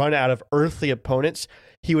had run out of earthly opponents,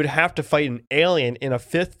 he would have to fight an alien in a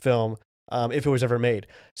fifth film if it was ever made.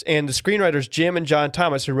 And the screenwriters Jim and John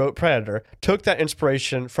Thomas, who wrote Predator, took that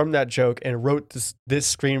inspiration from that joke and wrote this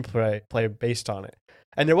screenplay based on it.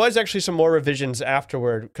 And there was actually some more revisions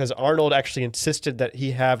afterward because Arnold actually insisted that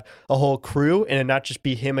he have a whole crew and it not just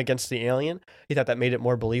be him against the alien. He thought that made it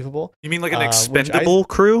more believable. You mean like an expendable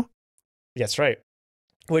crew? That's right.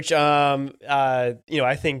 Which, I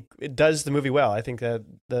think it does the movie well. I think that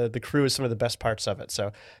the crew is some of the best parts of it.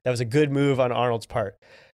 So that was a good move on Arnold's part.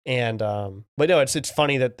 And but no, it's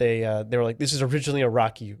funny that they were like, this is originally a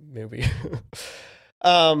Rocky movie.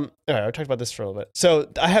 All right, I talked about this for a little bit. So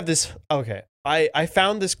I have this. Okay, I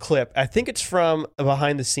found this clip. I think it's from a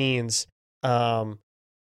behind the scenes, featurette.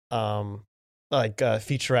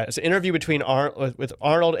 It's an interview between with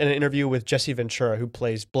Arnold and an interview with Jesse Ventura, who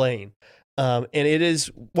plays Blaine. And it is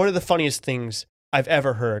one of the funniest things I've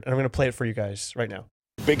ever heard. And I'm going to play it for you guys right now.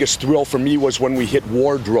 Biggest thrill for me was when we hit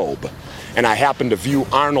Wardrobe, and I happened to view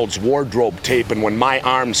Arnold's wardrobe tape, and when my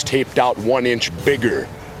arms taped out 1 inch bigger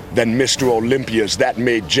than Mr. Olympia's, that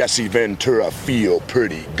made Jesse Ventura feel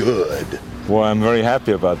pretty good. Well, I'm very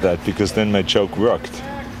happy about that because then my joke worked.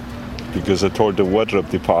 Because I told the wardrobe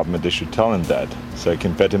department they should tell him that, so I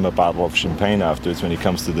can bet him a bottle of champagne afterwards when he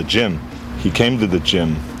comes to the gym. He came to the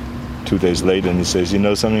gym 2 days later and he says, you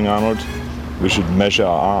know something, Arnold? We should measure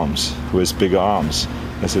our arms. Who has bigger arms?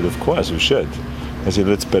 I said, of course we should. I said,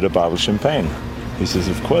 let's bet a bottle of champagne. He says,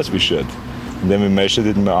 of course we should. And then we measured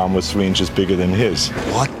it and my arm was 3 inches bigger than his.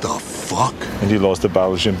 What the fuck? And he lost a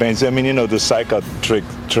bottle of champagne. So, I mean, the psycho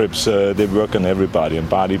trips, they work on everybody, on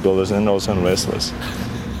bodybuilders and also on wrestlers.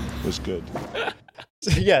 It was good.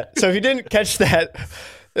 Yeah, so if you didn't catch that,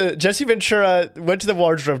 Jesse Ventura went to the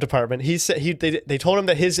wardrobe department. He said they told him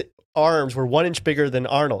that his arms were 1 inch bigger than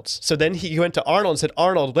Arnold's. So then he went to Arnold and said,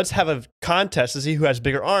 Arnold, let's have a contest to see who has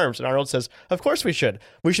bigger arms. And Arnold says, of course we should.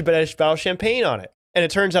 We should bet a bottle of champagne on it. And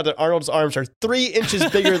it turns out that Arnold's arms are 3 inches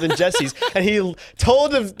bigger than Jesse's. And he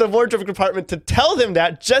told the wardrobe department to tell them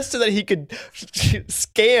that just so that he could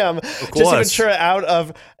scam Jesse Ventura out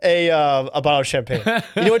of a bottle of champagne.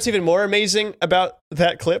 You know what's even more amazing about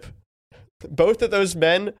that clip? Both of those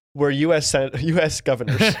men were U.S.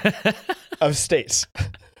 governors of states.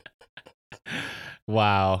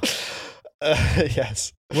 Wow.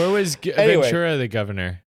 Yes. Where was Ventura the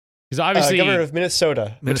governor? Because obviously governor of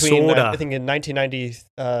Minnesota. Between, I think in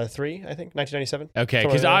 1993, 1997. Okay,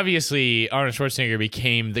 because obviously Arnold Schwarzenegger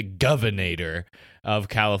became the governor of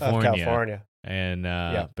California. And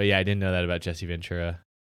but yeah, I didn't know that about Jesse Ventura.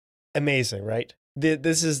 Amazing, right?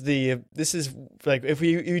 This is like, if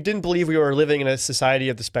you didn't believe we were living in a society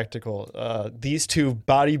of the spectacle, these two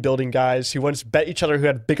bodybuilding guys who once bet each other who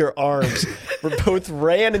had bigger arms both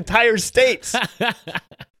ran entire states.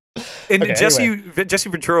 And Okay, Jesse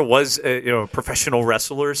Ventura was a professional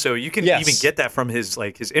wrestler, so you can even get that from his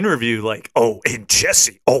interview. Like, oh, and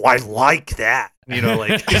Jesse, oh, I like that.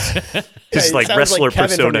 Like his like wrestler like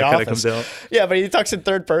persona kind of comes out. Yeah, but he talks in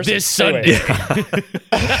third person. This Sunday.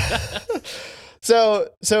 So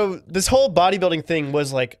this whole bodybuilding thing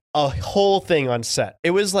was like a whole thing on set. It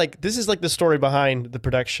was like, this is like the story behind the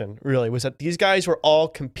production, really, was that these guys were all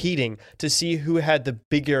competing to see who had the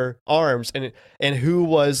bigger arms and who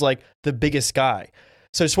was like the biggest guy.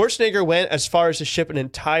 So Schwarzenegger went as far as to ship an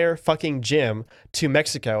entire fucking gym to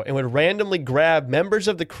Mexico and would randomly grab members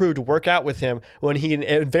of the crew to work out with him when he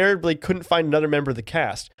invariably couldn't find another member of the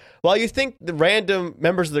cast. While you think the random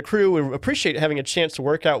members of the crew would appreciate having a chance to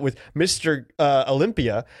work out with Mr.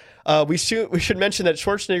 Olympia, we should mention that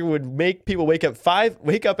Schwarzenegger would make people wake up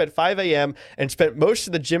at 5 a.m. and spent most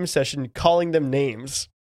of the gym session calling them names.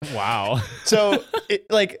 Wow. So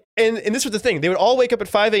and this was the thing. They would all wake up at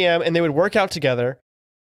 5 a.m. and they would work out together.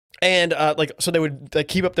 And so they would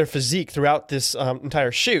keep up their physique throughout this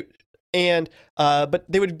entire shoot. And but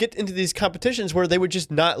they would get into these competitions where they would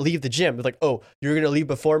just not leave the gym. They're like, oh, you're going to leave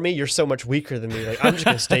before me? You're so much weaker than me. Like, I'm just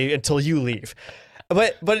going to stay until you leave.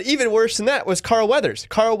 But even worse than that was Carl Weathers.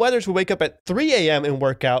 Carl Weathers would wake up at 3 a.m. and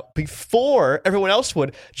work out before everyone else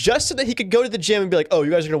would, just so that he could go to the gym and be like, oh,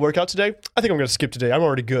 you guys are going to work out today? I think I'm going to skip today. I'm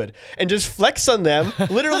already good. And just flex on them,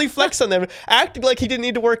 literally flex on them, acting like he didn't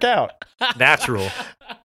need to work out. Natural.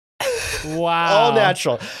 Wow. All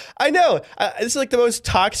natural. I know. This is like the most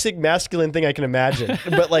toxic masculine thing I can imagine,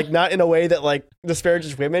 but like not in a way that like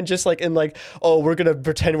disparages women, just like in like, oh, we're going to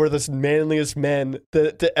pretend we're the manliest men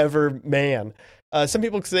to ever man. Some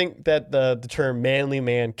people think that the term manly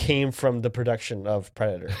man came from the production of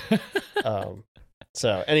Predator.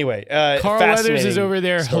 So anyway, Carl Weathers is over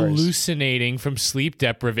there stories. hallucinating from sleep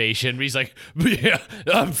deprivation. He's like, yeah,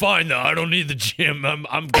 I'm fine now. I don't need the gym.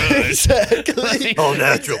 I'm good. Exactly. All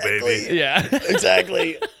natural, baby. Yeah.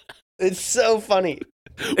 Exactly. It's so funny.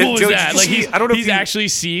 What was Joe, that? Like I don't know if he's you- actually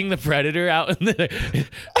seeing the Predator out in the.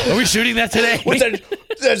 Are we shooting that today? What's that?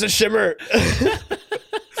 There's a shimmer.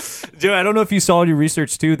 Joe, I don't know if you saw in your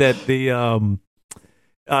research too that they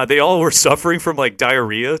all were suffering from like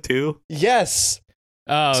diarrhea too. Yes.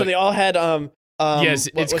 Oh, So they all had yes,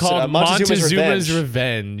 it's called Montezuma's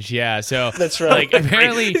Revenge. Yeah, so That's right. Like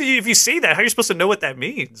apparently, if you see that, how are you supposed to know what that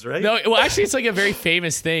means, right? no. Well, actually, it's like a very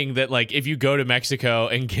famous thing that like if you go to Mexico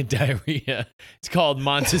and get diarrhea, it's called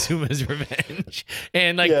Montezuma's Revenge.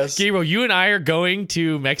 And like Yes. Gabriel, you and I are going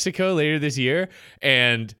to Mexico later this year,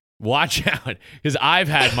 and watch out because I've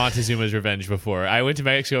had Montezuma's Revenge before. I went to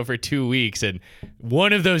Mexico for 2 weeks, and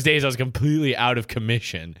one of those days I was completely out of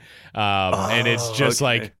commission. And it's just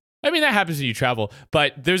okay. like, I mean, that happens when you travel.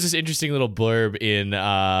 But there's this interesting little blurb in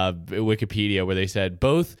Wikipedia where they said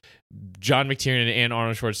both John McTiernan and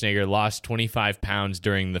Arnold Schwarzenegger lost 25 pounds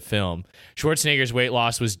during the film. Schwarzenegger's weight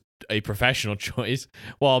loss was a professional choice,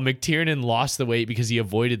 while McTiernan lost the weight because he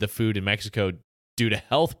avoided the food in Mexico due to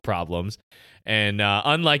health problems. And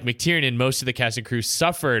unlike McTiernan, most of the cast and crew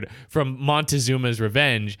suffered from Montezuma's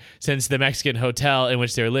Revenge since the Mexican hotel in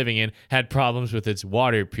which they were living in had problems with its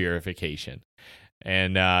water purification.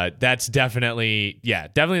 And that's definitely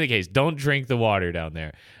the case. Don't drink the water down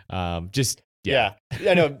there. Yeah.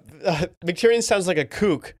 I know. McTiernan sounds like a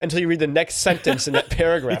kook until you read the next sentence in that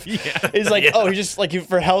paragraph. He's like, oh, he's just like,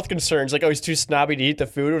 for health concerns, like, oh, he's too snobby to eat the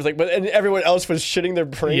food. It was like, and everyone else was shitting their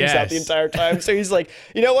brains out the entire time. So he's like,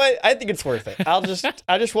 you know what? I think it's worth it.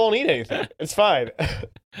 I just won't eat anything. It's fine.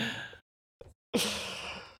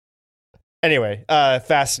 Anyway,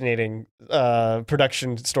 fascinating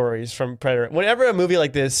production stories from Predator. Whenever a movie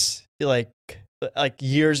like this, like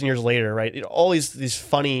years and years later, right? All these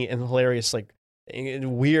funny and hilarious like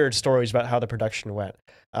weird stories about how the production went.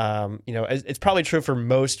 It's probably true for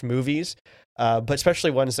most movies, but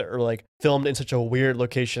especially ones that are like filmed in such a weird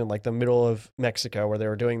location, like the middle of Mexico, where they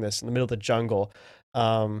were doing this in the middle of the jungle.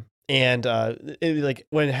 When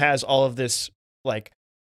it has all of this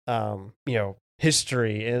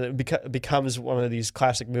history, and it becomes one of these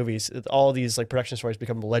classic movies. All these like production stories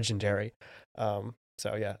become legendary.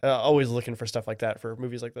 Always looking for stuff like that for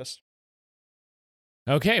movies like this.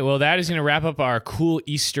 Okay, well, that is going to wrap up our cool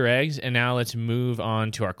Easter eggs, and now let's move on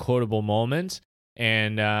to our quotable moments.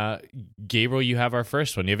 And Gabriel, you have our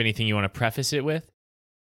first one. Do you have anything you want to preface it with?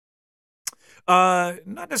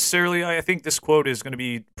 Not necessarily. I think this quote is going to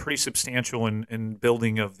be pretty substantial in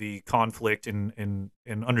building of the conflict and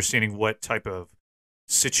understanding what type of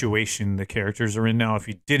situation the characters are in now. If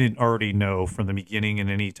you didn't already know from the beginning and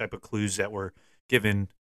any type of clues that were given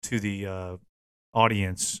to the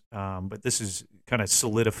audience, but this is kind of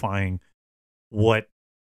solidifying what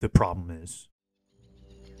the problem is.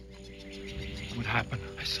 What happened?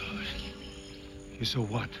 I saw it. You saw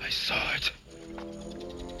what? I saw it.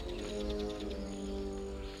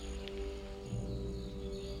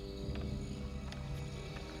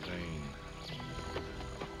 Plain.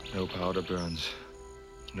 No powder burns.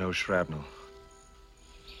 No shrapnel.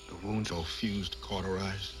 The wounds all fused,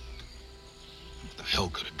 cauterized. What the hell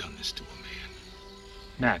could have done this to a man?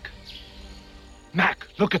 Mac. Mac,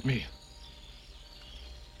 look at me.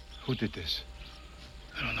 Who did this?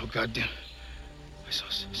 I don't know, goddamn. I saw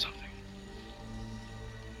something.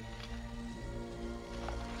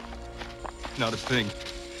 Not a thing.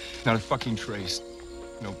 Not a fucking trace.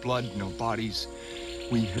 No blood, no bodies.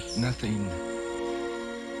 We hit nothing.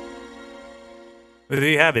 There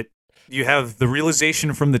you have it. You have the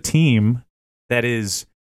realization from the team that is,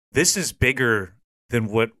 this is bigger than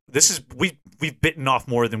what this is. We've bitten off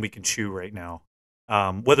more than we can chew right now.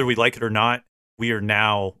 Whether we like it or not, we're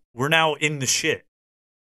now in the shit.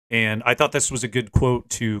 And I thought this was a good quote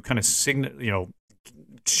to kind of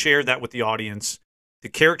share that with the audience. The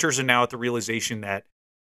characters are now at the realization that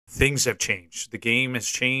things have changed. The game has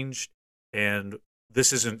changed, and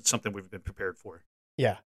this isn't something we've been prepared for.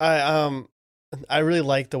 Yeah, I really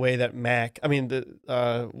like the way that Mac. I mean,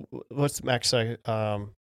 what's Mac's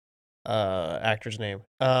actor's name?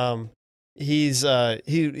 He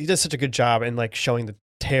does such a good job in like showing the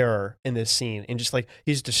terror in this scene, and just like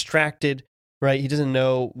he's distracted, right? He doesn't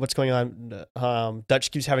know what's going on.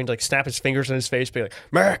 Dutch keeps having to like snap his fingers in his face, be like,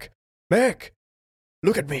 Mac,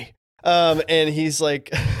 look at me. And he's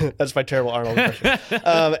like, that's my terrible Arnold impression.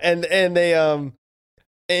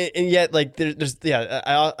 And yet, like,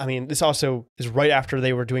 I mean, this also is right after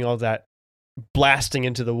they were doing all that blasting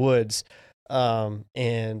into the woods. To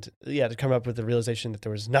come up with the realization that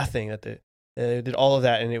there was nothing, that they did all of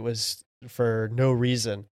that and it was for no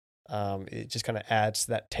reason. It just kind of adds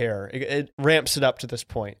that terror. It ramps it up to this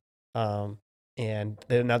point. And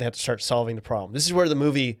then now they have to start solving the problem. This is where the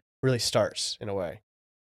movie really starts, in a way.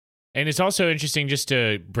 And it's also interesting just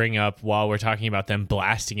to bring up while we're talking about them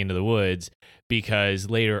blasting into the woods, because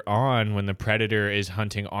later on when the Predator is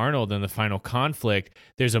hunting Arnold in the final conflict,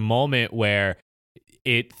 there's a moment where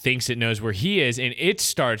it thinks it knows where he is, and it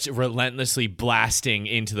starts relentlessly blasting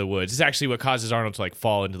into the woods. It's actually what causes Arnold to like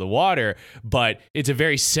fall into the water, but it's a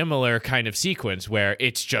very similar kind of sequence where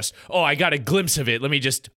it's just, oh, I got a glimpse of it, let me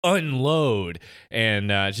just unload. And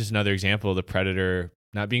it's just another example of the Predator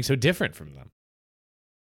not being so different from them.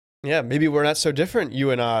 Yeah, maybe we're not so different,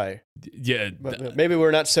 you and I. Yeah. Maybe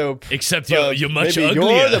we're not so... Except you're much maybe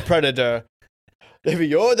uglier. You're the Predator. Maybe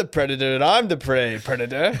you're the Predator and I'm the prey,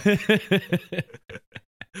 Predator.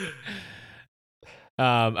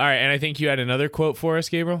 All right, and I think you had another quote for us,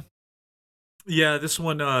 Gabriel? Yeah, this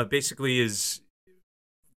one basically is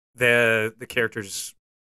the characters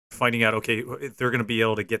finding out, okay, they're going to be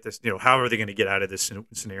able to get this, how are they going to get out of this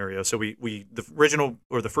scenario? So the original,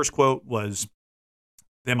 or the first quote was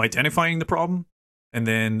them identifying the problem. And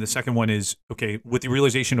then the second one is, okay, with the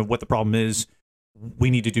realization of what the problem is,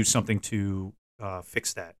 we need to do something to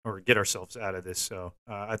fix that or get ourselves out of this. So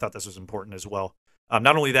I thought this was important as well.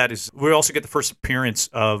 Not only that, is we also get the first appearance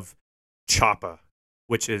of Choppa,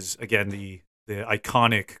 which is, again, the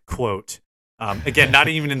iconic quote. Again, not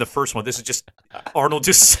even in the first one. This is just Arnold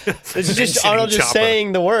just This is just Arnold just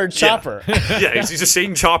saying the word chopper. Yeah, he's just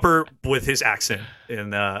saying chopper with his accent.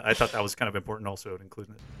 And I thought that was kind of important also to include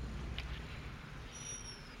in it.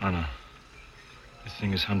 Anna, this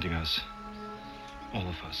thing is hunting us. All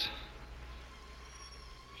of us.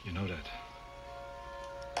 You know that.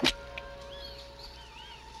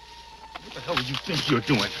 What the hell do you think you're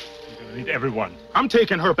doing? You're gonna need everyone. I'm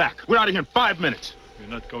taking her back. We're out of here in 5 minutes. We're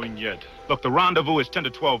not going yet. Look, the rendezvous is 10 to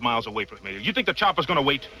 12 miles away from here. You think the chopper's gonna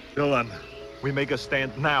wait? Dylan, we make a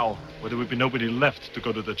stand now, or there will be nobody left to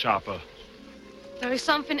go to the chopper. There is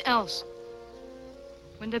something else.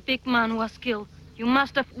 When the big man was killed, you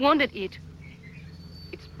must have wanted it.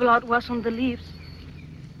 Its blood was on the leaves.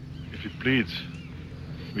 If it bleeds,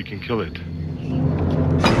 we can kill it.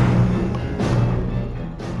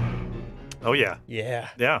 Oh yeah,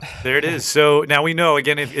 Yeah. There it is. So now we know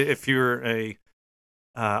again. If you're a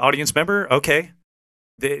audience member, okay,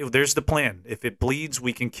 there's the plan. If it bleeds,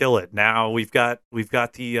 we can kill it. Now we've got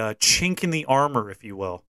the chink in the armor, if you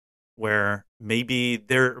will, where maybe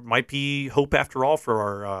there might be hope after all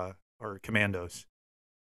for our commandos.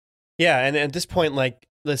 Yeah, and at this point, like,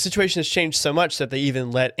 the situation has changed so much that they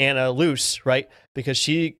even let Anna loose, right? Because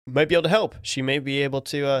she might be able to help. She may be able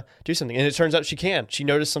to do something. And it turns out she can. She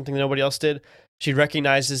noticed something that nobody else did. She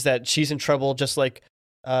recognizes that she's in trouble just like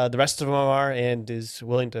the rest of them are, and is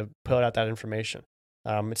willing to put out that information.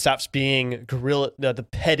 It stops being guerrilla, the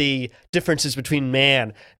petty differences between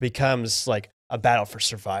man becomes like a battle for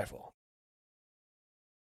survival.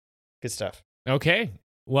 Good stuff. Okay.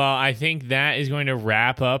 Well, I think that is going to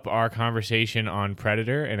wrap up our conversation on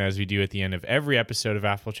Predator. And as we do at the end of every episode of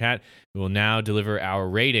Apple Chat, we will now deliver our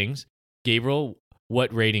ratings. Gabriel,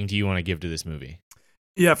 what rating do you want to give to this movie?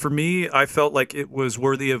 Yeah, for me, I felt like it was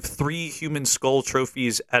worthy of 3 human skull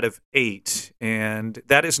trophies out of 8. And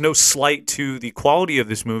that is no slight to the quality of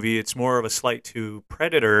this movie. It's more of a slight to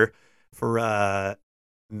Predator for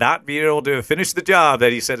not being able to finish the job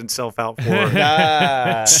that he set himself out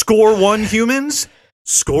for. Score 1 humans,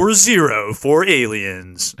 score 0 for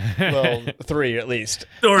aliens. Well, 3 at least.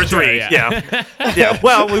 Or 3, yeah. Yeah,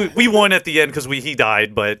 well, we won at the end because he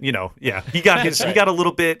died, but, you know, yeah. He got a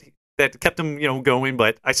little bit that kept him, going,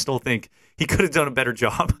 but I still think he could have done a better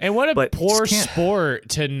job. And what a poor sport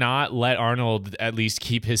to not let Arnold at least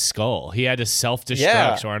keep his skull. He had to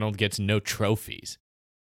self-destruct, so Arnold gets no trophies.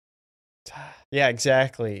 Yeah,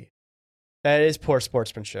 exactly. That is poor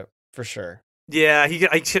sportsmanship, for sure. Yeah,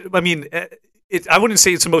 I mean, I wouldn't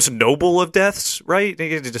say it's the most noble of deaths, right? They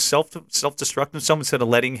get to just self-destruct himself instead of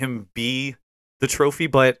letting him be the trophy.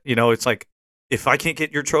 But, it's like, if I can't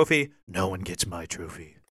get your trophy, no one gets my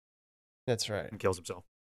trophy. That's right. And kills himself.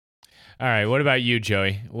 All right, what about you,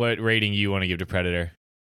 Joey? What rating you want to give to Predator?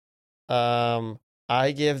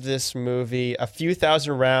 I give this movie a few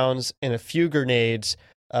thousand rounds and a few grenades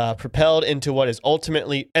propelled into what is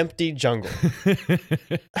ultimately empty jungle.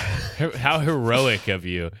 How heroic of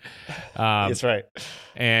you. That's right.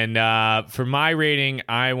 And for my rating,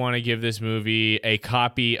 I want to give this movie a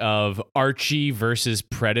copy of Archie versus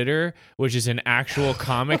Predator, which is an actual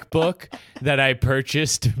comic book that I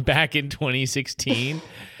purchased back in 2016.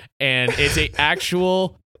 And it's an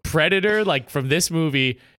actual Predator, like from this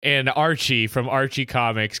movie, and Archie from Archie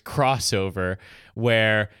Comics crossover,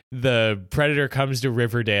 where the Predator comes to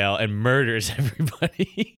Riverdale and murders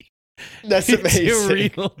everybody. That's amazing. It's a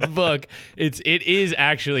real book. It is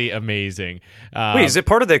actually amazing. Wait, is it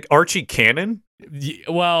part of the Archie canon?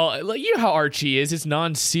 Well, you know how Archie is. It's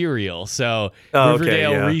non-serial, so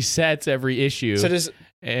Riverdale resets every issue. So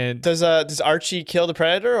does Archie kill the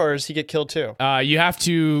Predator, or does he get killed too? You have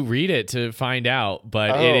to read it to find out,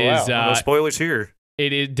 but it is no spoilers here.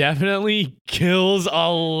 It definitely kills a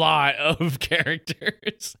lot of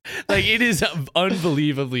characters. Like, it is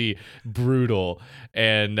unbelievably brutal,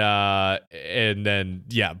 and then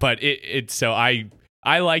but so I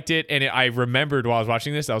liked it, and I remembered while I was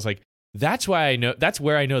watching this, I was like, that's where I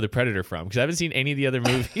know the Predator from, because I haven't seen any of the other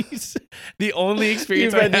movies. The only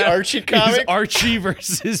experience You've read the Archie comic? is Archie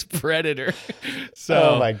versus Predator.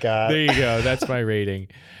 So oh my god, there you go. That's my rating.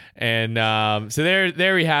 And so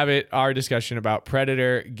there we have it, our discussion about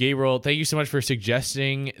Predator. Gabriel, thank you so much for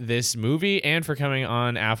suggesting this movie and for coming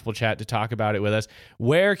on Apple Chat to talk about it with us.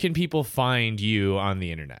 Where can people find you on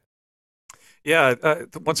the internet? Yeah,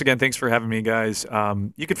 once again, thanks for having me, guys.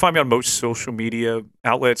 You can find me on most social media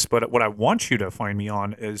outlets, but what I want you to find me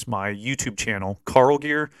on is my YouTube channel, Carl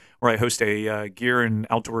Gear, where I host a gear and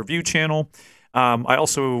outdoor review channel. I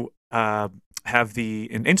also have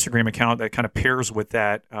an Instagram account that kind of pairs with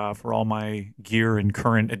that for all my gear and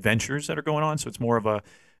current adventures that are going on. So it's more of a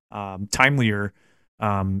timelier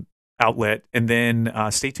outlet. And then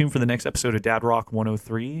stay tuned for the next episode of Dad Rock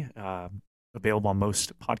 103, available on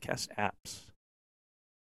most podcast apps.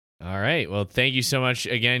 All right. Well, thank you so much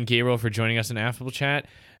again, Gabriel, for joining us on Affable Chat.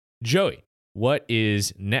 Joey, what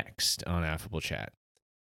is next on Affable Chat?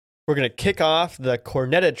 We're going to kick off the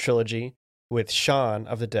Cornetted trilogy with Shaun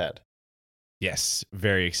of the Dead. Yes,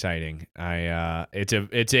 very exciting.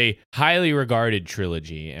 It's a highly regarded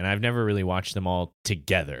trilogy, and I've never really watched them all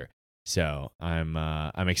together. So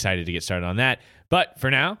I'm excited to get started on that. But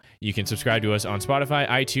for now, you can subscribe to us on Spotify,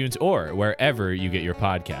 iTunes, or wherever you get your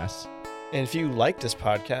podcasts. And if you like this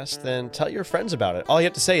podcast, then tell your friends about it. All you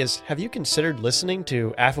have to say is, have you considered listening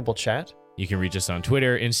to Affable Chat? You can reach us on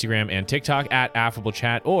Twitter, Instagram, and TikTok at Affable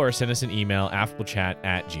Chat, or send us an email,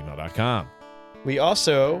 affablechat@gmail.com. We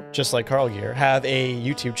also, just like Carl Gear, have a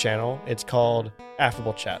YouTube channel. It's called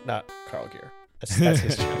Affable Chat, not Carl Gear. That's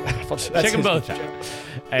his channel. Check them both out.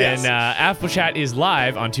 And Affable Chat is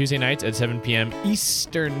live on Tuesday nights at 7 p.m.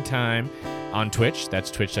 Eastern Time on Twitch. That's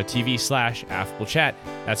twitch.tv/Affable Chat.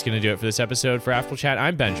 That's going to do it for this episode. For Affable Chat,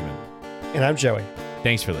 I'm Benjamin. And I'm Joey.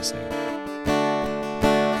 Thanks for listening.